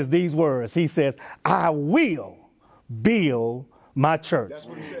 Jesus says these words. He says, I will build my church.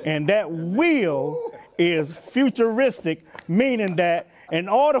 And that will is futuristic, meaning that in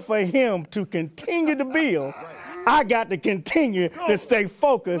order for him to continue to build, I got to continue to stay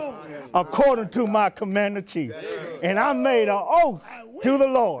focused according to my commander-in-chief. And I made an oath to the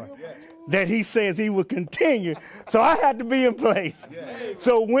Lord that he says he will continue. So I had to be in place.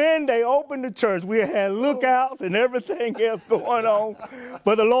 So when they opened the church, we had lookouts and everything else going on.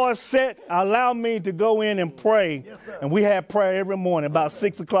 But the Lord allowed me to go in and pray. And we had prayer every morning about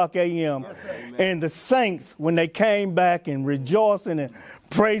 6 o'clock a.m. And the saints, when they came back and rejoicing and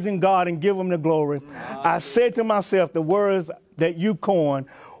praising God and giving him the glory, I said to myself the words that you coined,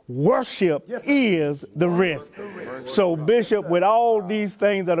 worship is the risk. So, Bishop, with all these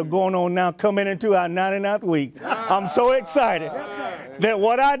things that are going on now, coming into our 99th week, I'm so excited that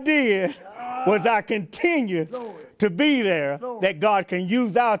what I did was I continue to be there, that God can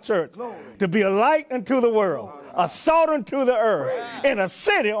use our church to be a light unto the world, a salt unto the earth, and a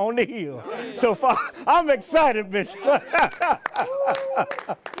city on the hill. So I'm excited, Bishop.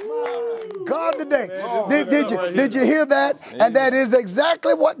 God today. Did you hear that? And that is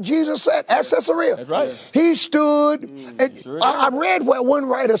exactly what Jesus said at Caesarea. That's right. He stood. I read where one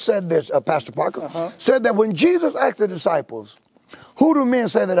writer said this, Pastor Parker, said that when Jesus asked the disciples, who do men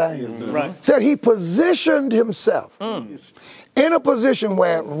say that I am? Right. Said he positioned himself in a position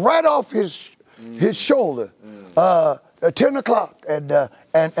where right off his shoulder, 10 o'clock and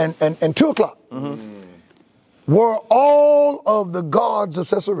 2 o'clock, were all of the gods of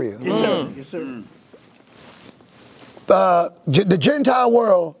Caesarea. Yes, sir. Yes, sir. The Gentile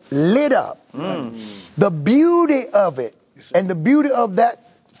world lit up. The beauty of it and the beauty of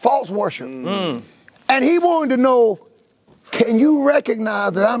that false worship. And he wanted to know, can you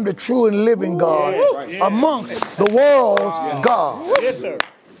recognize that I'm the true and living God amongst the world's gods? Yes, sir.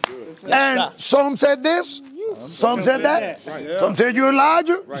 And some said this, some said that, some said you're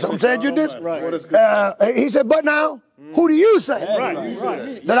Elijah, some said you're this. He said, but now, who do you say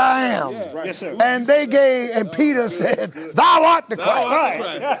that I am? Yes, sir. And they gave, and Peter said, thou art the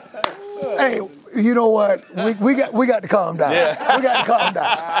Christ. Hey, you know what? We got to calm down. We got to calm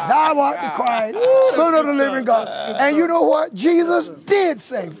down. Thou art the Christ, Son of the living God. And you know what? Jesus did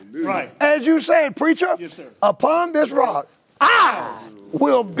say, as you said, preacher, upon this rock, I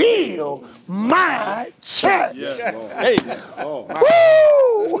will build my church. Hey.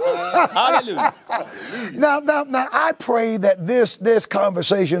 Woo! Hallelujah. Now, I pray that this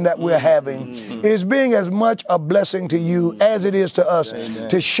conversation that we're having is being as much a blessing to you as it is to us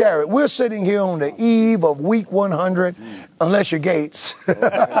to share it. We're sitting here on the eve of week 100, unless you're Gates.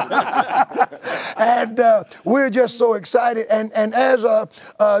 And we're just so excited. And as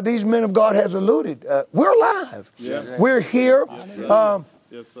these men of God has alluded, we're alive. We're here.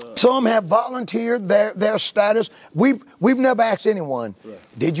 Some have volunteered their status. We've never asked anyone,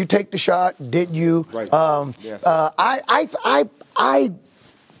 did you take the shot? Did you? I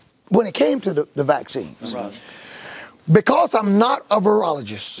when it came to the vaccines, because I'm not a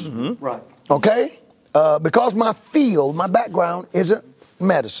virologist, okay? Because my background isn't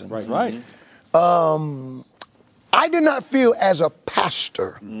medicine. I did not feel as a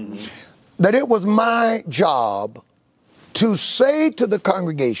pastor that it was my job to say to the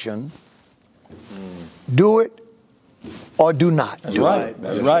congregation, do it or do not do it.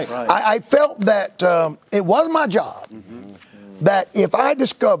 That's right. I felt that it was my job that if I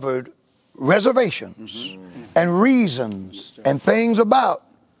discovered reservations and reasons and things about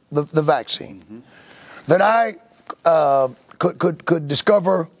the vaccine, that I could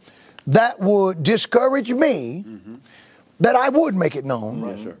discover that would discourage me, that I would make it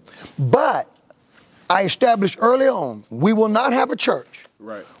known. But I established early on, we will not have a church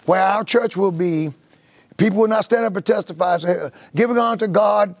where our church will be, people will not stand up and testify, say, giving on to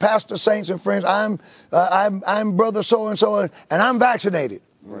God, pastor, saints, and friends, I'm brother so-and-so, and I'm vaccinated.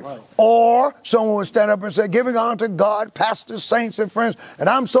 Or someone would stand up and say, giving on to God, pastors, saints, and friends, and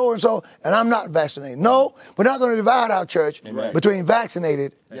I'm so-and-so, and I'm not vaccinated. No, we're not going to divide our church between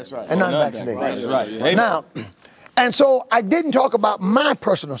vaccinated and non-vaccinated. Now, and so I didn't talk about my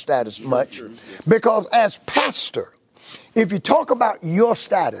personal status much, because as pastor, if you talk about your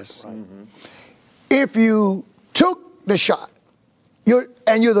status, if you took the shot,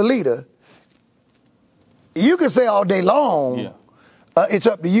 and you're the leader, you can say all day long, it's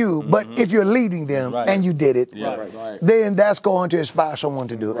up to you, but if you're leading them and you did it, then that's going to inspire someone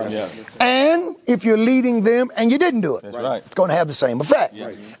to do it. And if you're leading them and you didn't do it, it's going to have the same effect.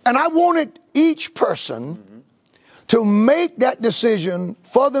 And I wanted each person to make that decision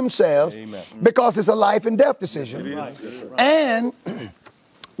for themselves, because it's a life and death decision. And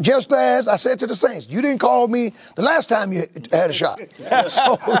just as I said to the saints, you didn't call me the last time you had a shot.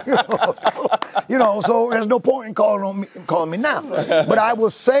 So there's no point in calling me now. But I will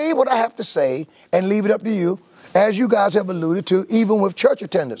say what I have to say and leave it up to you, as you guys have alluded to, even with church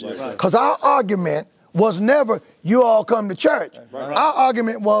attendance. Because our argument was never, you all come to church. Our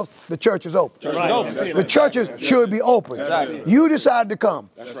argument was, the church is open. The churches should be open. You decide to come.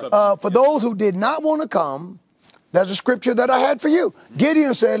 For those who did not want to come, there's a scripture that I had for you.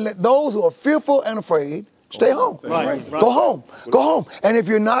 Gideon said, let those who are fearful and afraid stay home. Go home. Go home. And if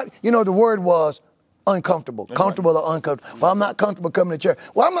you're not, the word was uncomfortable. Comfortable or uncomfortable. Well, I'm not comfortable coming to church.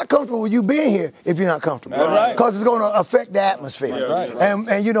 Well, I'm not comfortable with you being here if you're not comfortable. Because it's going to affect the atmosphere. And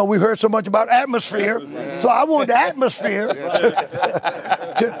we've heard so much about atmosphere. So I want the atmosphere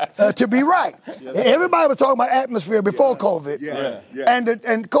to be right. Everybody was talking about atmosphere before COVID.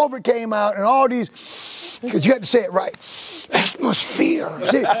 And COVID came out and all these, because you had to say it right. Atmosphere.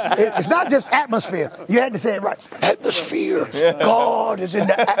 See, it's not just atmosphere. You had to say it right. Atmosphere. God is in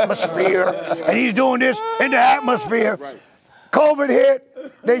the atmosphere. And he's doing this in the atmosphere. COVID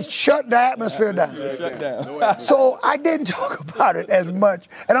hit, they shut the atmosphere down. So I didn't talk about it as much,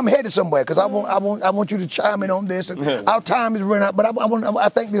 and I'm headed somewhere because I want you to chime in on this. And our time is running out, but I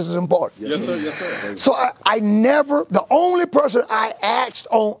think this is important. Yes, sir. Yes, sir. So I never, the only person I asked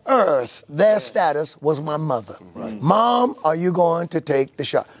on earth their status was my mother. Mom, are you going to take the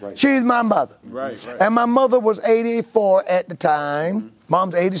shot? She's my mother. And my mother was 84 at the time.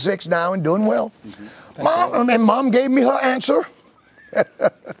 Mom's 86 now and doing well. Mom gave me her answer.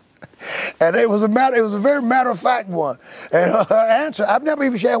 And it was a very matter-of-fact one. And her answer, I've never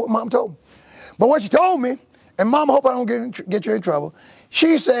even shared what Mom told me. But what she told me, and Mom, I hope I don't get you in trouble,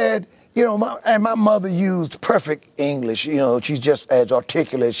 she said, and my mother used perfect English, she's just as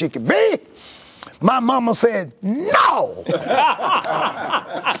articulate as she could be. My mama said, no!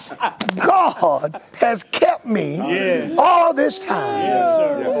 God has kept me all this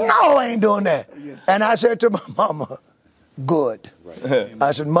time. No, I ain't doing that. And I said to my mama, good.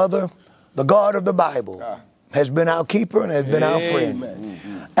 I said, Mother, the God of the Bible has been our keeper and has been our friend.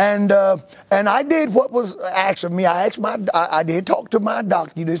 And I did what was asked of me. I did talk to my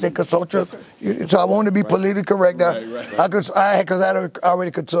doctor. You did say consult your, so I wanted to be politically correct. Because I had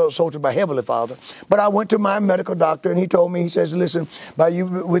already consulted my Heavenly Father. But I went to my medical doctor and he told me, he says, listen,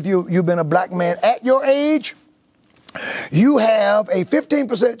 you've been a black man at your age, you have a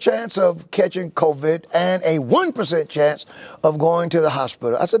 15% chance of catching COVID and a 1% chance of going to the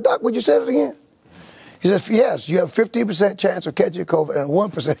hospital. I said, Doc, would you say it again? He said, yes, you have a 15% chance of catching COVID and a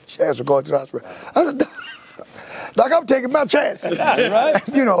 1% chance of going to the hospital. I said, Doc, I'm taking my chances. And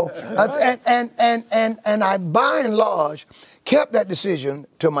I, by and large, kept that decision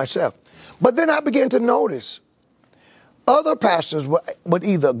to myself. But then I began to notice other pastors would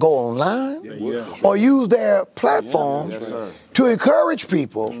either go online or use their platforms to encourage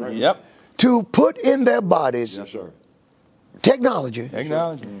people to put in their bodies technology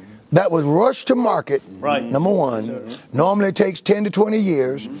that was rushed to market, number one. Normally it takes 10 to 20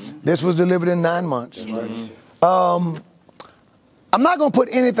 years. This was delivered in 9 months. I'm not going to put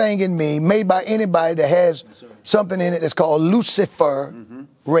anything in me made by anybody that has something in it that's called Lucifer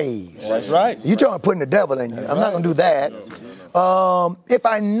raised. That's right. You're talking about putting the devil in you. I'm not going to do that. If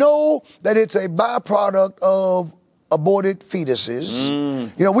I know that it's a byproduct of aborted fetuses,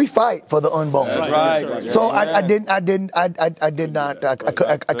 you know, we fight for the unborn. That's right. So I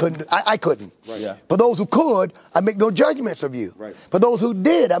couldn't. Yeah. For those who could, I make no judgments of you. Right. For those who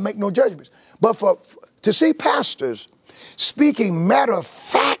did, I make no judgments. But to see pastors speaking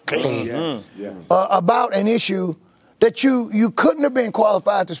matter-of-factly about an issue that you couldn't have been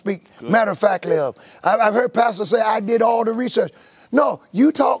qualified to speak matter-of-factly of. I've heard pastors say, I did all the research. No,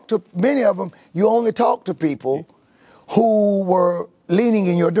 you talk to many of them, you only talk to people who were leaning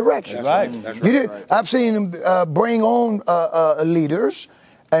in your direction. Right. You did. I've seen them bring on leaders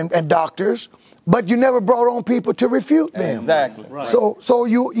and doctors, but you never brought on people to refute them. Exactly. Right. So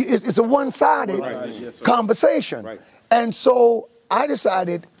it's a one-sided conversation. Right. And so I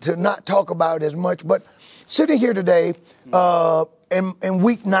decided to not talk about it as much, but sitting here today in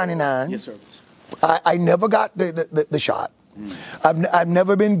week 99, Yes, sir. I never got the shot. I've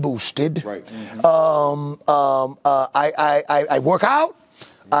never been boosted. Right. I work out.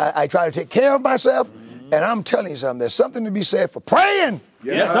 I try to take care of myself. And I'm telling you something, there's something to be said for praying.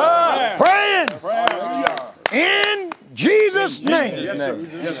 Yes, sir. Praying. In Jesus' name. Yes, sir.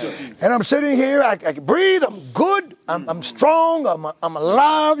 Yes, sir. And I'm sitting here, I can breathe, I'm good, I'm strong, I'm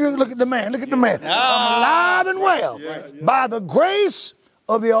alive. Look at the man, look at the man. I'm alive and well by the grace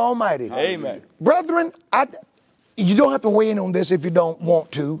of the Almighty. Amen. Brethren, you don't have to weigh in on this if you don't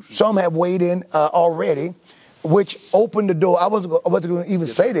want to. Some have weighed in already, which opened the door. I wasn't going to even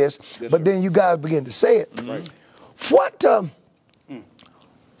say this, but then you guys begin to say it. Right.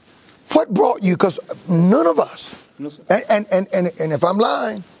 What brought you, because none of us, No, sir. and if I'm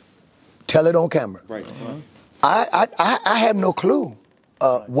lying, tell it on camera. Right. I have no clue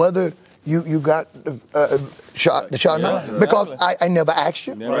whether you got the shot or not, because I never asked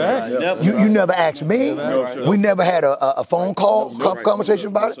you. You never asked me. We never had a phone call conversation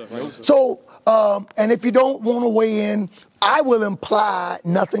about it. So, and if you don't want to weigh in, I will imply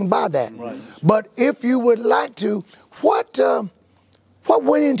nothing by that. But if you would like to, what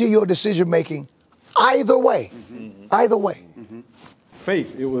went into your decision making? Either way, either way.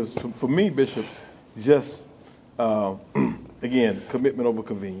 Faith. It was for me, Bishop. Just again, commitment over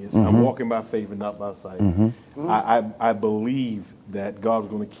convenience. I'm walking by faith and not by sight. I believe that God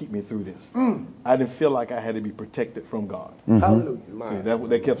was going to keep me through this. I didn't feel like I had to be protected from God. Hallelujah. See, that's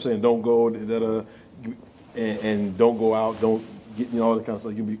what they kept saying. Don't go, and don't go out. Don't get, all that kind of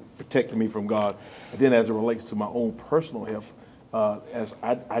stuff. You'll be protecting me from God. And then, as it relates to my own personal health,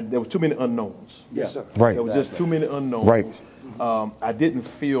 there was too many unknowns. Yes, sir. Right. There was just too many unknowns. Right. I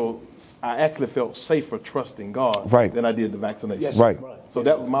actually felt safer trusting God than I did the vaccination. Yes, Right. So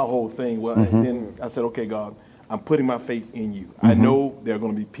that was my whole thing. Well, and then I said, okay, God, I'm putting my faith in you. I know there are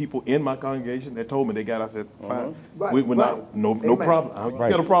going to be people in my congregation that told me they got. I said, fine, we're not, no problem. I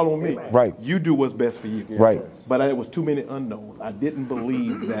got a problem with me. Right. You do what's best for you. Right. But it was too many unknowns. I didn't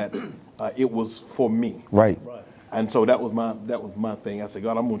believe that it was for me. Right. And so that was my thing. I said,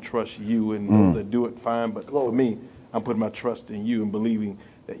 God, I'm going to trust you, and those that do it, fine. But for me, I'm putting my trust in you and believing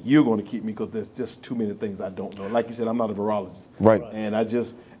that you're going to keep me, because there's just too many things I don't know. Like you said, I'm not a virologist. Right.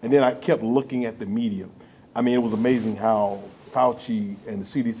 And then I kept looking at the media. I mean, it was amazing how Fauci and the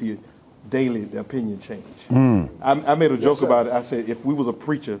CDC daily, their opinion changed. I made a joke about it. I said, if we was a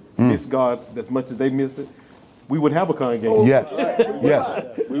preacher, miss God as much as they missed it, we would have a congregation. Yes.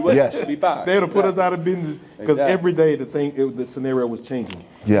 Yes. We would Yes. be fine. They would have put us out of business, because every day the scenario was changing.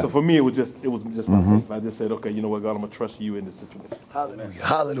 Yeah. So for me, it was just my faith. I just said, okay, you know what, God, I'm gonna trust you in this situation. Hallelujah.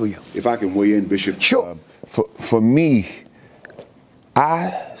 Hallelujah. If I can weigh in, Bishop. Sure. For me,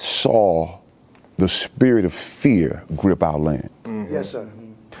 I saw the spirit of fear grip our land. Yes, sir.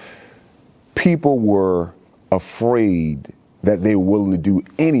 People were afraid that they were willing to do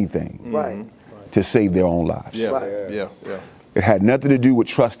anything Right. to save their own lives. Yeah. It had nothing to do with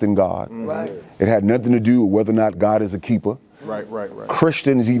trusting God. Right. It had nothing to do with whether or not God is a keeper. Right.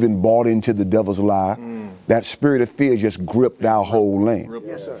 Christians even bought into the devil's lie. That spirit of fear just gripped our whole land.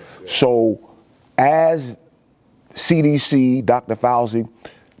 Yes, sir. So as CDC, Dr. Fauci,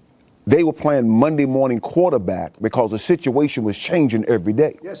 they were playing Monday morning quarterback because the situation was changing every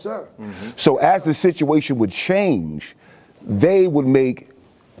day. Yes, sir. So as the situation would change, they would make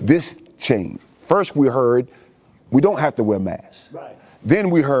this change. First we heard, we don't have to wear masks. Right. Then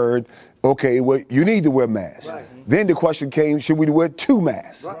we heard, okay, well, you need to wear masks. Right. Then the question came, should we wear 2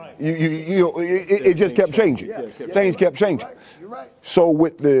 masks? Right. You know, it just kept changing. Things kept changing. Right. You're right. So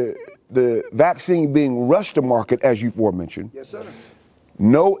with the vaccine being rushed to market, as you aforementioned, Yes, sir.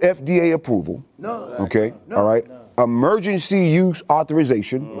 no FDA approval. No. Okay. No. All right. No. emergency use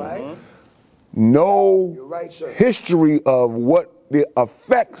authorization, no history of what the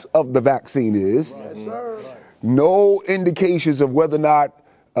effects of the vaccine is, no indications of whether or not,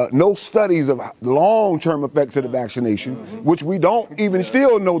 no studies of long-term effects of the vaccination, which we don't even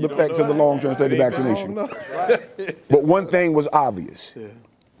still know the effects of the long-term effects of the vaccination. But one thing was obvious.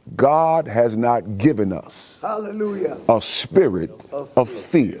 God has not given us a spirit of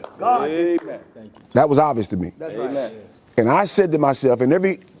fear. That was obvious to me. That's right. And I said to myself, in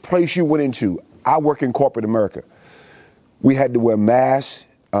every place you went into, I work in corporate America, we had to wear masks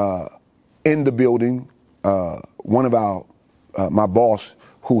in the building. One of my boss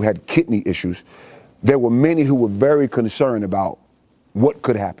who had kidney issues, there were many who were very concerned about what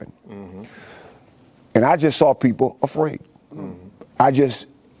could happen. And I just saw people afraid.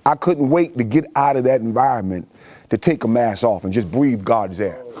 I couldn't wait to get out of that environment to take a mask off and just breathe God's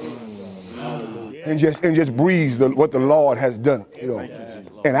air. And just breathe what the Lord has done. You know.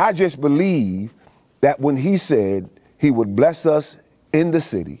 And I just believe that when he said he would bless us in the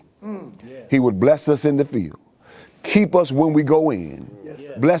city, he would bless us in the field, keep us when we go in,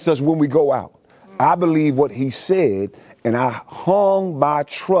 bless us when we go out. I believe what he said, and I hung my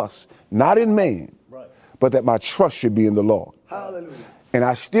trust, not in man, but that my trust should be in the Lord. Hallelujah. And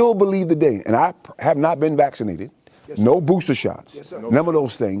I still believe today, and I have not been vaccinated, no booster shots, none of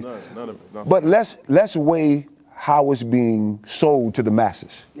those things. None of it. But let's weigh how it's being sold to the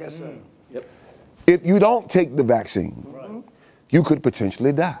masses. Yes, sir. If you don't take the vaccine, you could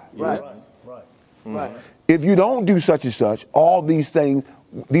potentially die. Right. Right. If you don't do such and such, all these things,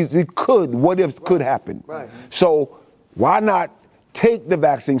 what if could happen. Right. So why not take the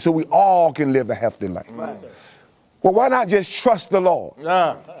vaccine so we all can live a healthy life? Right. Well, why not just trust the Lord?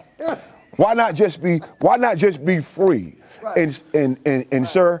 Why not just be free? Right. And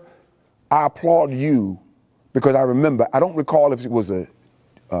sir, I applaud you because I remember, I don't recall if it was a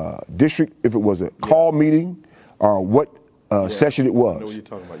district, if it was a call meeting or what session it was. I know what you're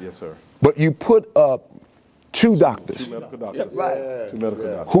talking about, yes, sir. But you put up two doctors Two medical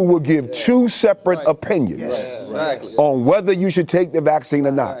doctors. who will give two separate opinions on whether you should take the vaccine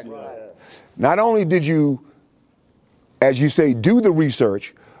or not. Not only did you, as you say, do the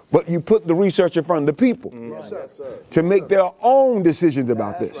research, but you put the research in front of the people to make their own decisions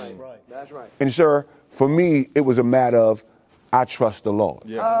about this. That's right. And sir, for me, it was a matter of, I trust the Lord.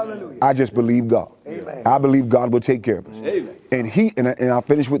 Hallelujah. I just believe God. Amen. I believe God will take care of us. Amen. And I'll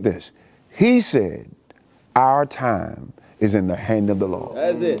finish with this. He said, our time is in the hand of the Lord.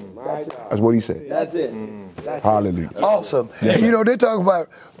 That's it. That's what he said. That's it. Hallelujah. Awesome. And, you know, they talk about,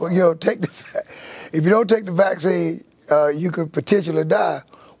 well, you know, if you don't take the vaccine, you could potentially die.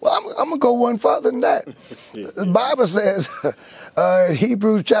 Well, I'm going to go one further than that. The Bible says, in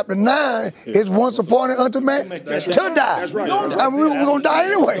Hebrews chapter 9, it's once appointed unto man to die. That's right. I mean, we're going to die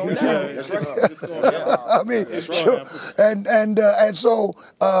anyway. That's right. I mean, sure. And so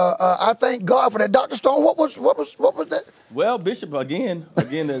I thank God for that. Dr. Stone, what was that? Well, Bishop, again,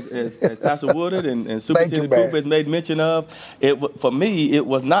 as Pastor Woodard and Superintendent Cooper has made mention of, for me, it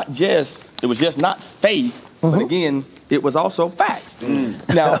was just not faith, but again, it was also facts.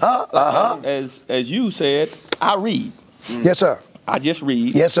 Now, as you said, I read. Yes, sir. I just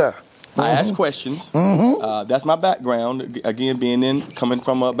read. Yes, sir. I ask questions. That's my background. Again, coming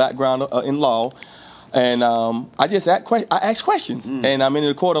from a background in law, and I just ask questions. And I'm in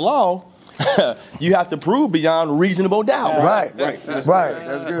the court of law. You have to prove beyond reasonable doubt. Right. That's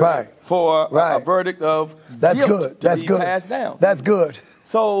good. Right. For a verdict of guilt to be passed down. That's good.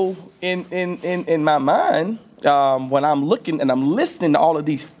 So in my mind, when I'm looking and I'm listening to all of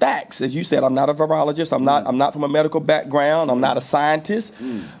these facts, as you said, I'm not a virologist. I'm not from a medical background. I'm not a scientist,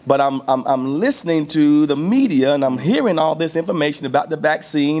 but I'm listening to the media and I'm hearing all this information about the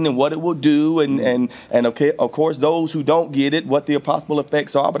vaccine and what it will do, and okay, of course, those who don't get it, what the possible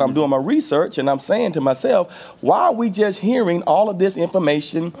effects are. But I'm doing my research and I'm saying to myself, why are we just hearing all of this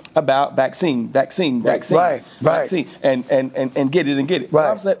information about vaccine, vaccine, and get it?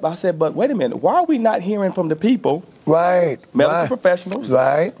 Right. I said, but wait a minute, why are we not hearing from the people? Medical professionals,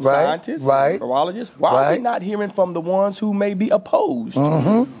 scientists, virologists. Why are we not hearing from the ones who may be opposed?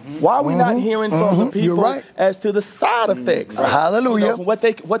 Why are we not hearing from the people as to the side effects? Hallelujah. You know, from what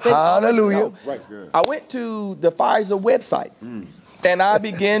they Hallelujah. I went to the Pfizer website and I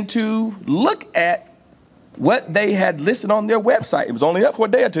began to look at what they had listed on their website. It was only up for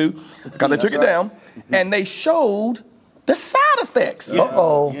a day or two because they took it down, and they showed the side effects.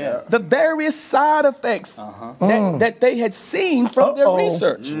 The various side effects that they had seen from their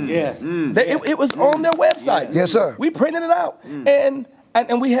research. It was on their website. Yes, sir. We printed it out. And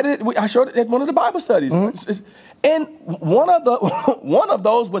And we had it. I showed it at one of the Bible studies. And one of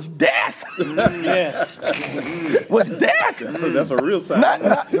those was death. Was death. That's a real sign.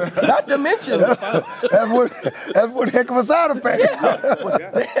 Not to mention. That's one heck of a side effect. Was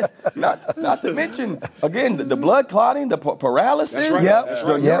death. Not to mention, again, the blood clotting, the paralysis,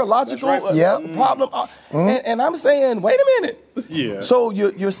 the neurological problem. And I'm saying, wait a minute. Yeah. So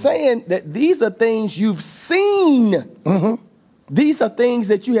you're saying that these are things you've seen. These are things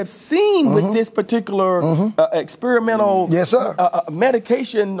that you have seen with this particular experimental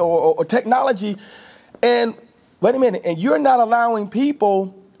medication or technology. And wait a minute, and you're not allowing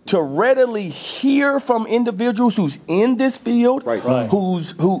people to readily hear from individuals who's in this field,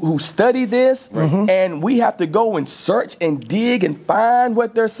 who study this, and we have to go and search and dig and find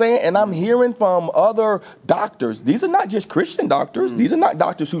what they're saying. And I'm hearing from other doctors. These are not just Christian doctors. These are not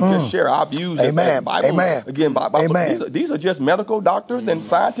doctors who just share our views. Amen. Bible. Amen. Again, Bible. Amen. These are just medical doctors and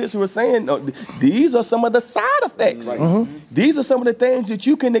scientists who are saying these are some of the side effects. These are some of the things that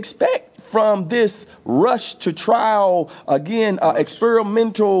you can expect from this rush to trial, again,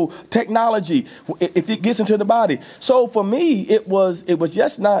 experimental technology, if it gets into the body. So for me, it was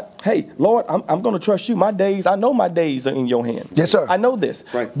just not, hey, Lord, I'm going to trust you. I know my days are in your hand. Yes, sir. I know this.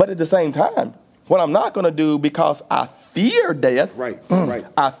 But at the same time, what I'm not going to do, because I fear death,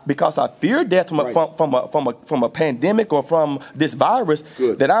 because I fear death from a pandemic or from this virus,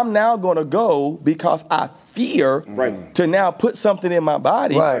 that I'm now going to go because I fear to now put something in my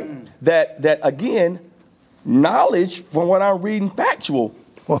body that again, knowledge from what I'm reading, factual,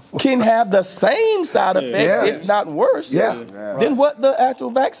 can have the same side effects, if not worse, than what the actual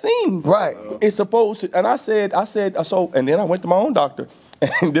vaccine is supposed to. And I said, so, and then I went to my own doctor.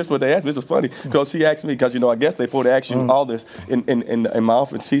 And this is what they asked me. This was funny because she asked me, because, I guess they supposed to ask you all this in my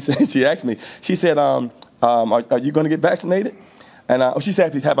office. She asked me, she said, are you going to get vaccinated? And she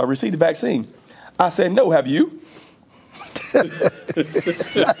said, have I received the vaccine? I said, no, have you?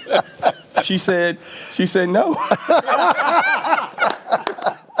 She said no.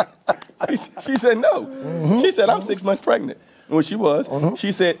 She said no. She said, I'm 6 months pregnant. Well, she was.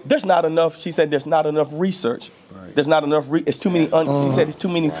 She said, there's not enough. She said, there's not enough research. There's not enough. It's too many. She said, it's too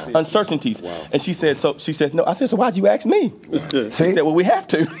many uncertainties. And she said, so she says, no. I said, so why'd you ask me? She said, well, we have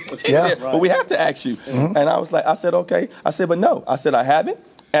to. She said, well, we have to ask you. And I was like, I said, okay. I said, but no. I said, I haven't.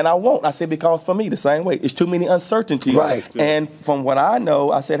 And I won't. I said, because for me, the same way. It's too many uncertainties. And from what I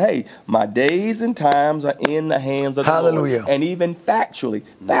know, I said, hey, my days and times are in the hands of the Lord. And even factually,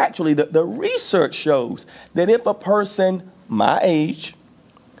 the research shows that if a person my age,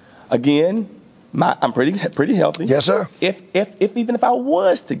 again, I'm pretty healthy. Yes, sir. If even if I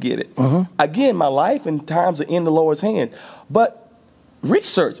was to get it, again, my life and times are in the Lord's hand. But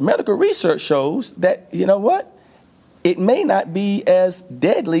medical research shows that, you know what? It may not be as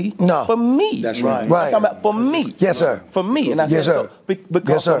deadly for me. That's right. I'm talking about for me. Yes, sir. For me. And I said, so,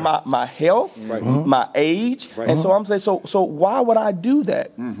 because of my health, my age. And so I'm saying, so why would I do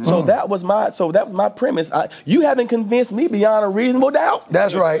that? So that was my premise. You haven't convinced me beyond a reasonable doubt.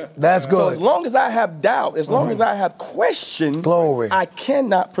 That's right. That's good. So as long as I have doubt, as long as I have question, I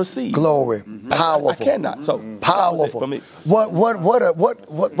cannot proceed. Glory. Powerful. I cannot. So powerful for me.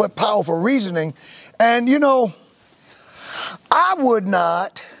 What powerful reasoning. And I would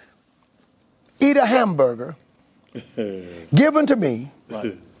not eat a hamburger given to me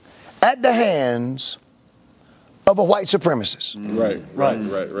at the hands of a white supremacist.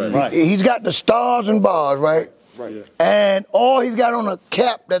 Right. He's got the stars and bars, right? And all he's got on a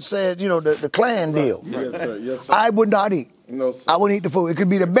cap that says, the Klan deal. Yes, sir. Yes, sir. I would not eat. No, sir. I wouldn't eat the food. It could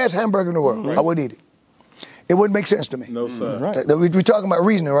be the best hamburger in the world. I wouldn't eat it. It wouldn't make sense to me. No, sir. We're talking about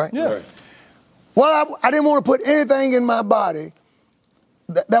reasoning, right? Yeah. Well, I didn't want to put anything in my body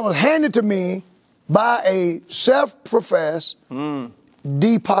that was handed to me by a self-professed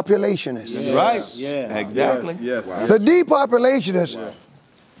depopulationist. Right. Yeah. Exactly. Yes. The depopulationist,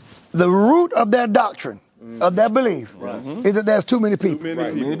 the root of their doctrine, of their belief, is that there's too many people. Too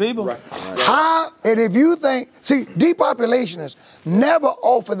many people. How, and if you think, see, depopulationists never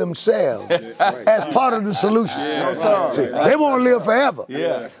offer themselves as part of the solution. See, they want to live forever.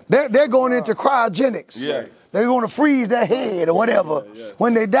 They're going into cryogenics. They want to freeze their head or whatever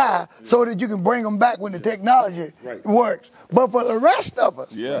when they die so that you can bring them back when the technology works. But for the rest of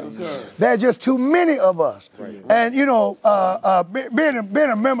us, there are just too many of us. And, being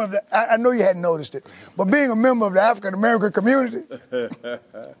a member of I know you hadn't noticed it, but being a member of the African American community,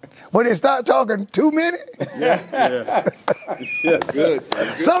 when they start talking too many, Yeah, good.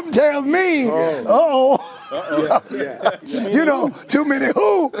 something tells me, you know, too many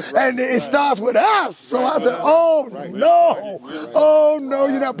who, and it starts with us. So I said, oh no,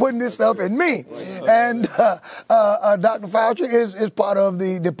 you're not putting this stuff in me. And Dr. Fauci is part of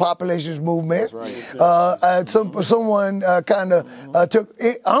the populations movement. Someone kind of took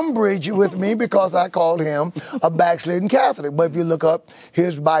umbrage with me because I called him a backslidden Catholic. But if you look up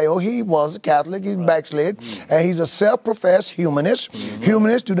his bio, he was a Catholic, he's backslid, and he's a self-professed humanist.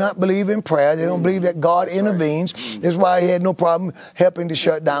 Humanists do not believe in prayer. They don't believe that God intervenes. That's why he had no problem helping to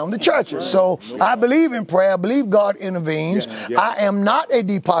shut down the churches. So I believe in prayer. I believe God intervenes. I am not a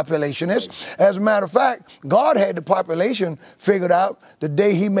depopulationist. As a matter of fact, God had the population figured out the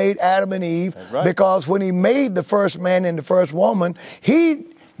day he made Adam and Eve, because when he made the first man and the first woman, he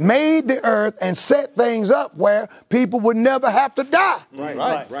made the earth and set things up where people would never have to die.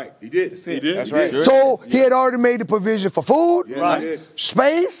 Right. He did. That's right. So he had already made the provision for food,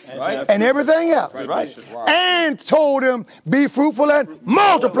 space, and everything else. And told him, be fruitful and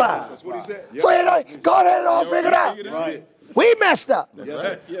multiply. That's what he said. So God had it all figured out. We messed up.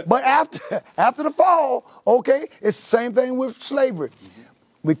 But after the fall, okay, it's the same thing with slavery.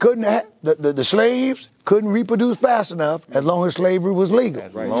 We couldn't have, the slaves couldn't reproduce fast enough as long as slavery was legal.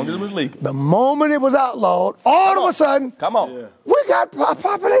 As long as it was legal. The moment it was outlawed, all of a sudden, we got a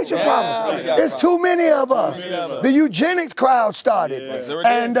population problem. It's too many of us. The eugenics crowd started.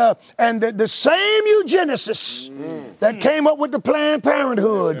 And the same eugenicists that came up with the Planned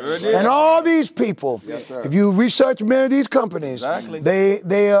Parenthood and all these people, if you research many of these companies,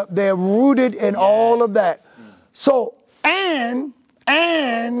 they're rooted in all of that. So, and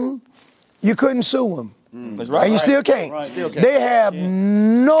you couldn't sue them. And you still can't. They have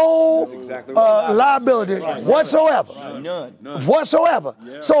no liability whatsoever. None. Whatsoever.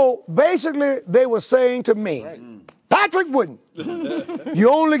 So basically, they were saying to me, Patrick Wooden, you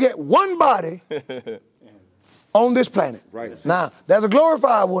only get one body on this planet. Now, there's a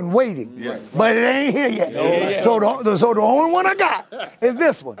glorified one waiting, but it ain't here yet. So the only one I got is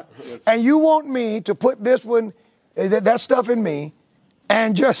this one. And you want me to put this one, that stuff in me,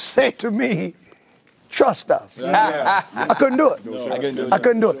 and just say to me, trust us. I couldn't do it. I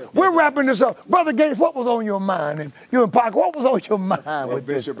couldn't do it. We're wrapping this up. Brother Gates, what was on your mind? And you and Parker, what was on your mind with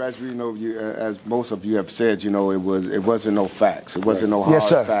Bishop, this? as we know, as most of you have said, it wasn't no facts. It wasn't no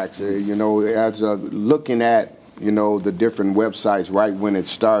hard facts. As looking at, the different websites right when it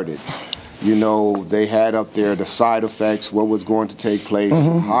started, they had up there the side effects, what was going to take place,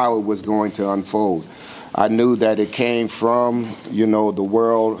 how it was going to unfold. I knew that it came from, the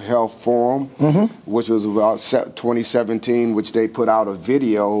World Health Forum, which was about 2017, which they put out a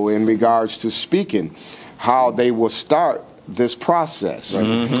video in regards to speaking, how they will start this process.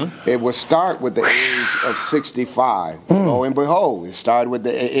 It will start with the age of 65. Lo and behold, it started with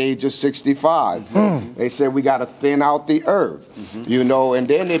the age of 65. They said we got to thin out the earth, and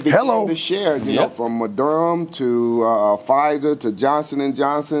then they began to share, from Moderna to Pfizer to Johnson &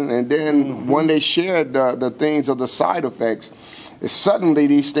 Johnson, and then when they shared the things of the side effects, suddenly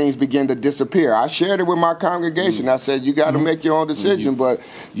these things begin to disappear. I shared it with my congregation. I said, you got to make your own decision, but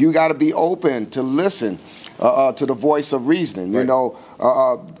you got to be open to listen to the voice of reasoning.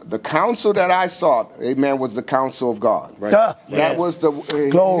 The counsel that I sought, amen, was the counsel of God. That was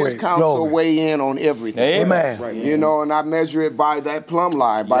his counsel weigh in on everything. Amen. And I measure it by that plumb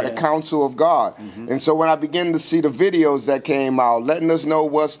line, by the counsel of God. And so when I began to see the videos that came out, letting us know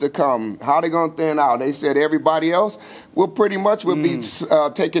what's to come, how they going to thin out, they said everybody else will pretty much be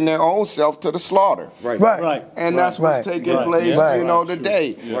taking their own self to the slaughter. And that's what's taking place,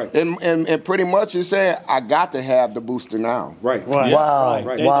 today. And pretty much it's saying, I got to have the booster now.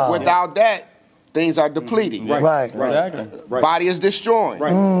 Wow. Without that, things are depleting. Body is destroying.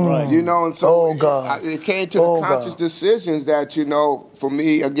 And so it came to the conscious decisions that, for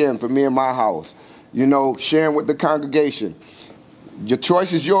me in my house, sharing with the congregation. Your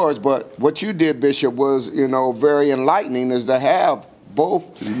choice is yours, but what you did, Bishop, was, very enlightening, is to have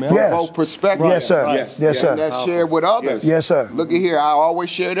both perspectives. Yes, sir. Yes, sir. And that's shared with others. Yes, sir. Look at here. I always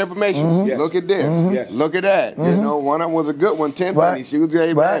shared information. Look at this. Look at that. One of them was a good one, 10 pennies. She was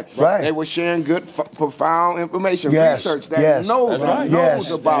They were sharing good, profound information, research that knows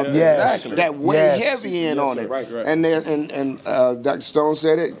about this, that weigh heavy in on it. And Dr. Stone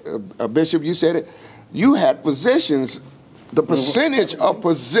said it, Bishop, you said it. You had positions, the percentage of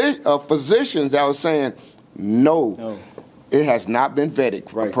physicians that was saying, no. It has not been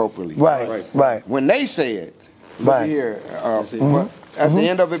vetted appropriately. Right. When they say it, Look here. At the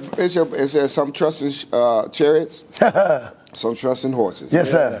end of it, Bishop, it says some trust in chariots, some trust in horses.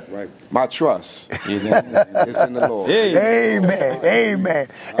 Yes, sir. Right. My trust is in the Lord. Amen. Amen.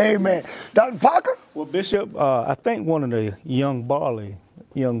 Amen. Dr. Parker? Well, Bishop, I think one of the young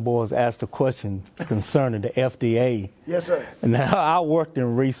boys asked a question concerning the FDA. Yes, sir. Now, I worked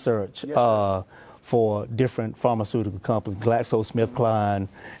in research for different pharmaceutical companies, GlaxoSmithKline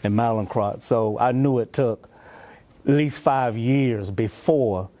and Mallinckrodt. So I knew it took at least 5 years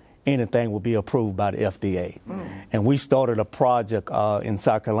before anything would be approved by the FDA. And we started a project in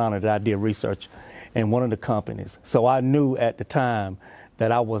South Carolina that I did research in one of the companies. So I knew at the time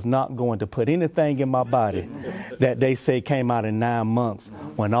that I was not going to put anything in my body that they say came out in 9 months,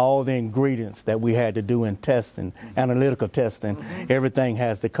 when all the ingredients that we had to do in testing, analytical testing, everything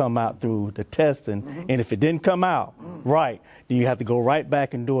has to come out through the testing. And if it didn't come out right, then you have to go right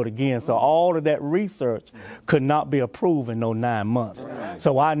back and do it again. So all of that research could not be approved in no 9 months.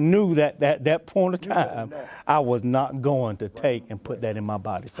 So I knew that at that point of time, I was not going to take and put that in my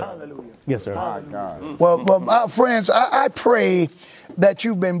body. So, hallelujah. Yes, sir. Well, friends, I pray that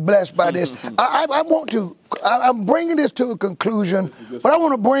you've been blessed by this. I'm bringing this to a conclusion, but I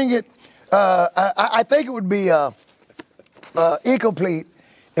want to bring it, I think it would be incomplete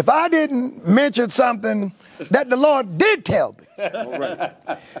if I didn't mention something that the Lord did tell me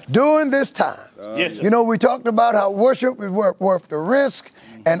during this time. You know, we talked about how worship is worth the risk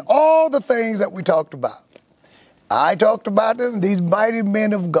and all the things that we talked about. I talked about them, these mighty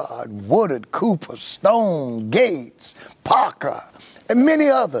men of God, Woodard, Cooper, Stone, Gates, Parker, and many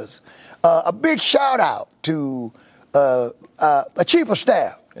others. A big shout out to a chief of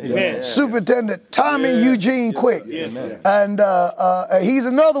staff, Superintendent Tommy Eugene Quick. And he's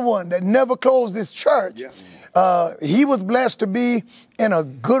another one that never closed his church. He was blessed to be in a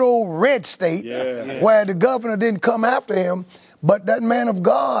good old red state where the governor didn't come after him. But that man of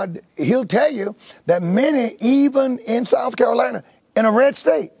God, he'll tell you that many, even in South Carolina, in a red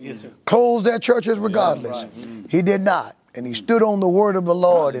state, closed their churches regardless. He did not. And he stood on the word of the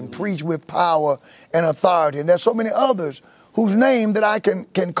Lord and preached with power and authority. And there's so many others whose name that I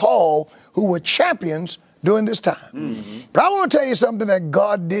can call who were champions during this time. But I want to tell you something that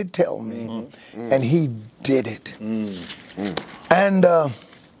God did tell me, and he did it. And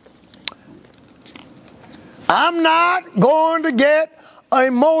I'm not going to get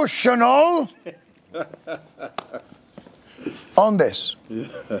emotional on this.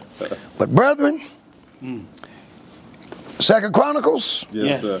 But brethren, 2 Chronicles,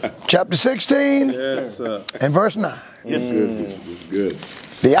 chapter 16, and verse 9. It's good.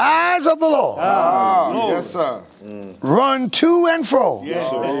 The eyes of the Lord, run to and fro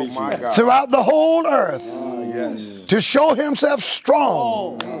throughout the whole earth to show himself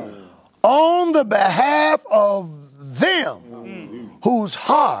strong on the behalf of them whose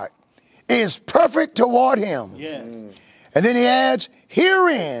heart is perfect toward him. And then he adds,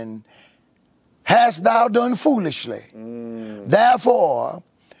 herein hast thou done foolishly. Therefore,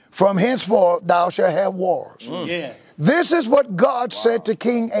 from henceforth thou shalt have wars. This is what God said to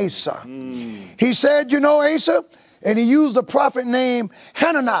King Asa. He said, you know, Asa, and he used the prophet named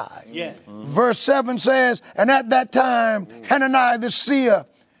Hanani. Verse 7 says, and at that time Hanani the seer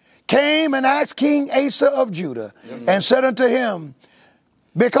came and asked King Asa of Judah and said unto him,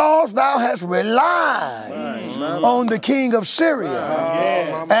 because thou hast relied on the king of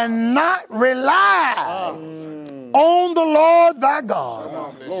Syria and not relied on the Lord thy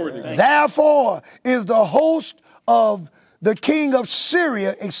God, therefore is the host of the king of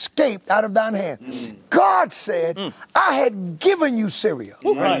Syria escaped out of thine hand. God said, I had given you Syria.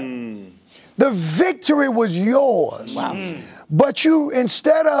 The victory was yours. But you,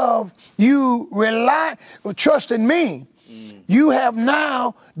 instead of you trust in me, you have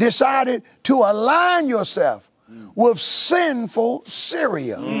now decided to align yourself with sinful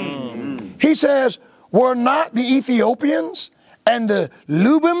Syria. He says, were not the Ethiopians and the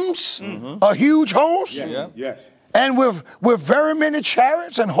Lubims a huge host? And with very many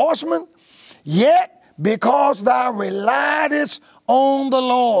chariots and horsemen? Yet, because thou reliedest on the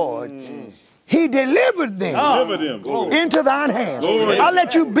Lord, he delivered them into thine hands. I'll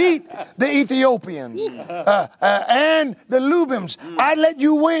let you beat the Ethiopians and the Lubims. I let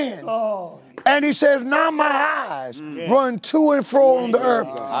you win. And he says, now my eyes run to and fro on the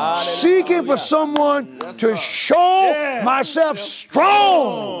earth, seeking for someone to show myself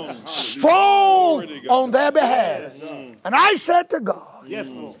strong on their behalf. And I said to God,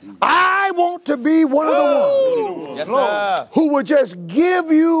 Yes, Lord. I want to be one of the ones Yes, sir. who would just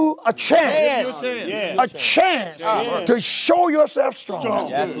give you a chance, to show yourself strong.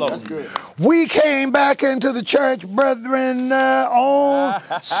 Yes, Lord. We came back into the church, brethren, on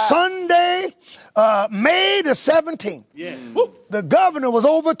Sunday, May the 17th. The governor was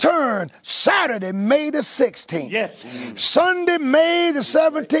overturned Saturday, May the 16th. Yes. Sunday, May the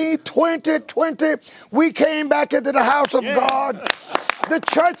 17th, 2020, we came back into the house of God. The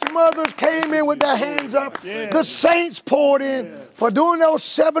church mothers came in with their hands up. The saints poured in for during those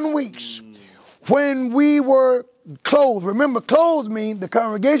 7 weeks when we were closed. Remember, closed means the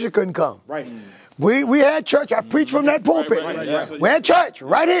congregation couldn't come. Right. We had church. I preached from that pulpit. We had church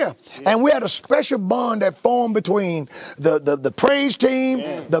right here. And we had a special bond that formed between the praise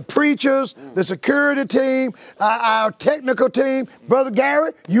team, the preachers, the security team, our technical team. Brother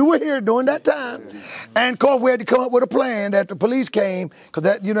Gary, you were here during that time. And of course, we had to come up with a plan that the police came, because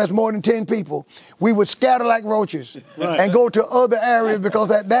that's more than 10 people. We would scatter like roaches and go to other areas, because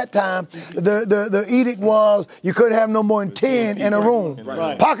at that time, the edict was you couldn't have no more than 10 in a room.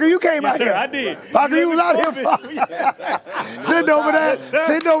 Parker, you came out here. I did. Parker, you was out here sitting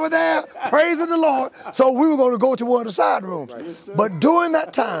over there, praising the Lord. So we were going to go to one of the side rooms. But during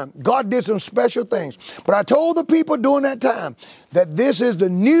that time, God did some special things. But I told the people during that time that this is the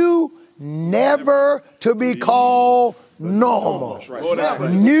new, never to be called normal.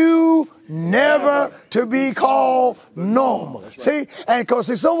 New, never to be called normal. See, and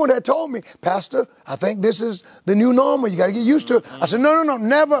because someone had told me, Pastor, I think this is the new normal. You got to get used to it. I said, no,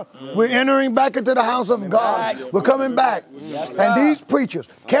 never. We're entering back into the house of God. We're coming back. And these preachers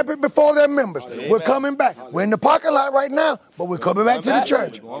kept it before their members. We're coming back. We're in the parking lot right now, but we're coming back to the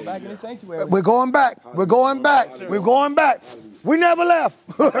church. We're going back in the sanctuary. We're going back. We're going back. We're going back. We never left.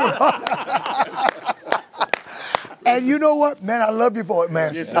 And you know what, man, I love you for it,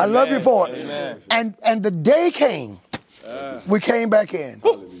 man. I love you for it. And the day came, we came back in.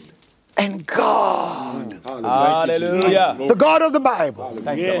 And God, hallelujah, the God of the Bible,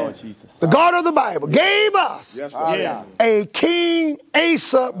 thank you, Lord Jesus. The God of the Bible gave us a King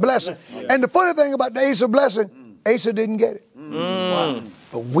Asa blessing. And the funny thing about the Asa blessing, Asa didn't get it.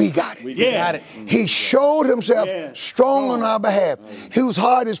 But we got it. We got it. He showed himself strong on our behalf. Whose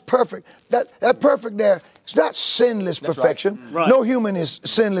heart is perfect. That perfect there, it's not sinless perfection. Right. No human is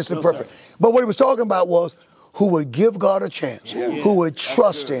sinlessly perfect. But what he was talking about was who would give God a chance, who would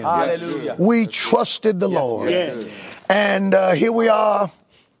trust him. Hallelujah. We trusted the Lord. And here we are,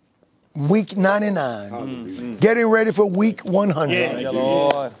 week 99, getting ready for week 100. Thank you,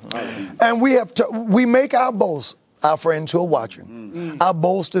 Lord. And we make our boast. Our friends who are watching, our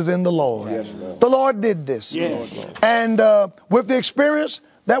boast is in the Lord. The Lord did this. And with the experience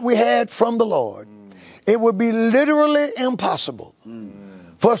that we had from the Lord, it would be literally impossible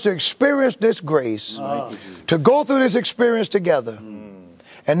for us to experience this grace, to go through this experience together,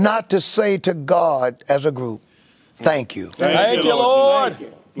 and not to say to God as a group, thank you. Thank you, Lord.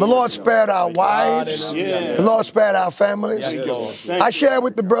 The Lord spared our wives. The Lord spared our families. I shared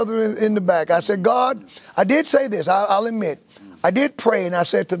with the brother in the back. I said, God, I did say this. I'll admit. I did pray, and I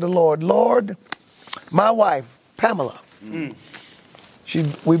said to the Lord, Lord, my wife, Pamela,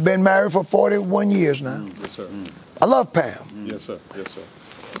 we've been married for 41 years now. Yes, sir. I love Pam. Yes, sir. Yes, sir.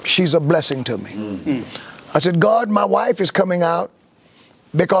 She's a blessing to me. I said, God, my wife is coming out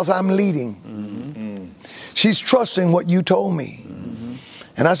because I'm leading. She's trusting what you told me.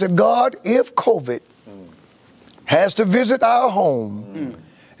 And I said, God, if COVID has to visit our home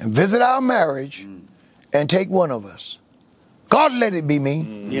and visit our marriage and take one of us, God, let it be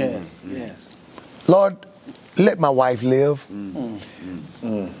me. Yes. Lord, let my wife live.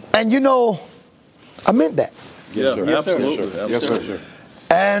 And you know, I meant that. Yes, sir. Absolutely. Yes, sir.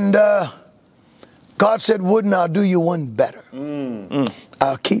 And God said, wouldn't I do you one better?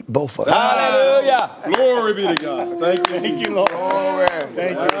 I'll keep both of them. Hallelujah. Glory be to God. Thank you, Lord.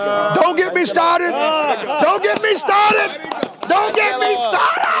 Thank you. Don't get me started. Don't get me started. Don't get me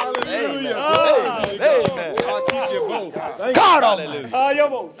started. Amen. I'll keep you both. God Almighty.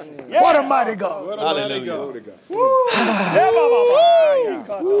 What a mighty God. Hallelujah.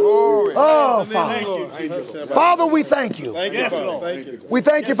 Oh, Father. Father, we thank you. Yes, Lord. Thank you. We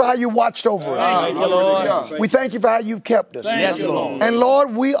thank you for how you watched over us. Thank you, Lord. We thank you for how you've kept us. Yes, Lord. And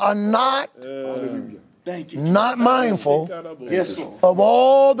Lord, we are not mindful of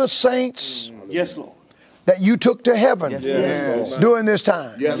all the saints that you took to heaven during this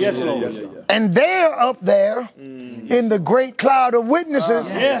time. Yes, Lord. And they're up there in the great cloud of witnesses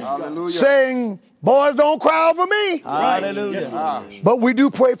saying, Boys, don't cry over me. Hallelujah. But we do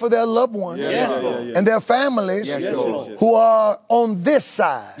pray for their loved ones and their families who are on this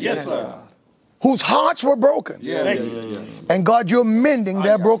side, whose hearts were broken. And God, you're mending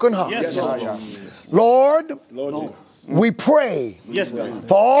their broken hearts. Lord, we pray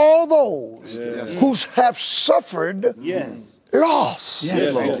for all those who have suffered loss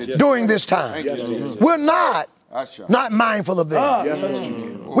during this time. We're not mindful of them.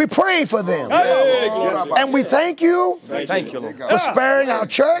 We pray for them. And we thank you for sparing our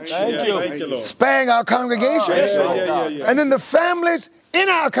church, sparing our congregation, and then the families in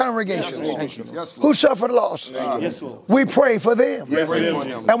our congregations who suffered loss. We pray for them.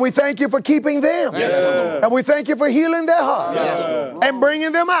 And we thank you for keeping them. And we thank you for healing their hearts and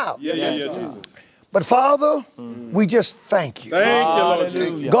bringing them out. But Father, we just thank you.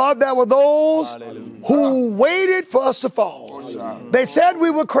 God, there were those who waited for us to fall. They said we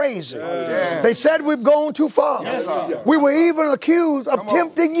were crazy. They said we've gone too far. We were even accused of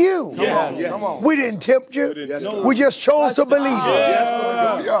tempting you. We didn't tempt you. We just chose to believe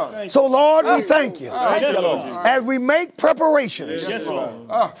it. So Lord, we thank you as we make preparations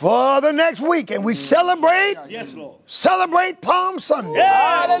for the next week and we celebrate Palm Sunday.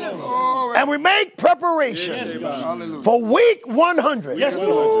 And we make preparations for week 100,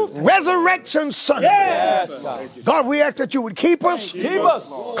 Resurrection Sunday. God, we ask that you would keep us,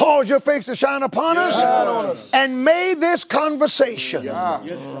 cause your face to shine upon us, and may this conversation,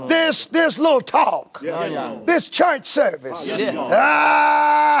 this little talk, this church service,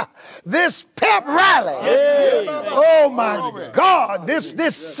 this pep rally, oh my God,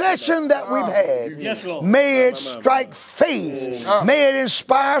 this session that we've had, may it strike faith, may it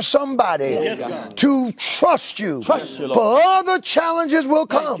inspire somebody to trust you, for other challenges will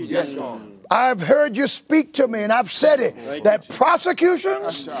come. I've heard you speak to me, and I've said it, that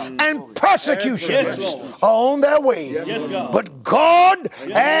prosecutions and persecutions are on their way. But God,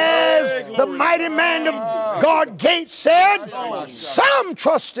 as the mighty man of God Gates said, some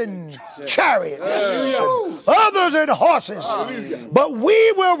trust in chariots, others in horses, but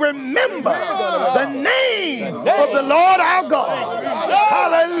we will remember the name of the Lord our God.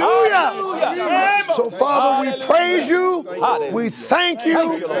 Hallelujah. So Father, we praise you, we thank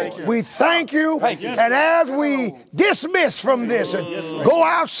you, we thank you, and as we dismiss from this and go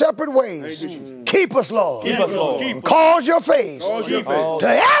our separate ways, keep us, Lord. Cause your face to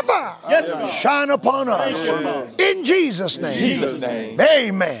ever shine upon us. In Jesus' name.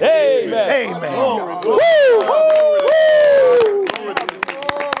 Amen. Amen. Woo!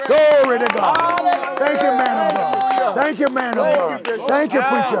 Glory to God. Thank you, man of God. Thank you, man of God. Thank you,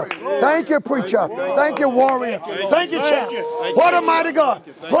 preacher. Thank you, preacher. Thank you, warrior. Thank you, champ. What a mighty God.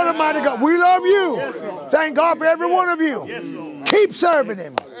 What a mighty God. We love you. Thank God for every one of you. Keep serving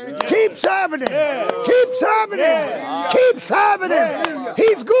him. Keep serving him. Keep serving him. Keep serving him.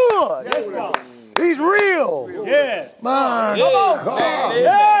 He's good. He's real. My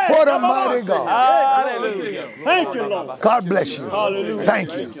God. What a mighty God. Hallelujah. Thank you, Lord. God bless you. Hallelujah. Thank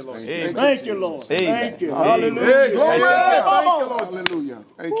you. Thank you, Lord. Thank you. Hallelujah. Thank you, Hallelujah.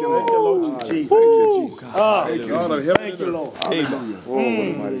 Thank you, Lord. Thank you, Jesus. Thank you, Lord. Hallelujah. Oh, what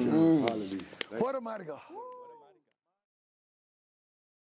a mighty God. Hallelujah. What a mighty God.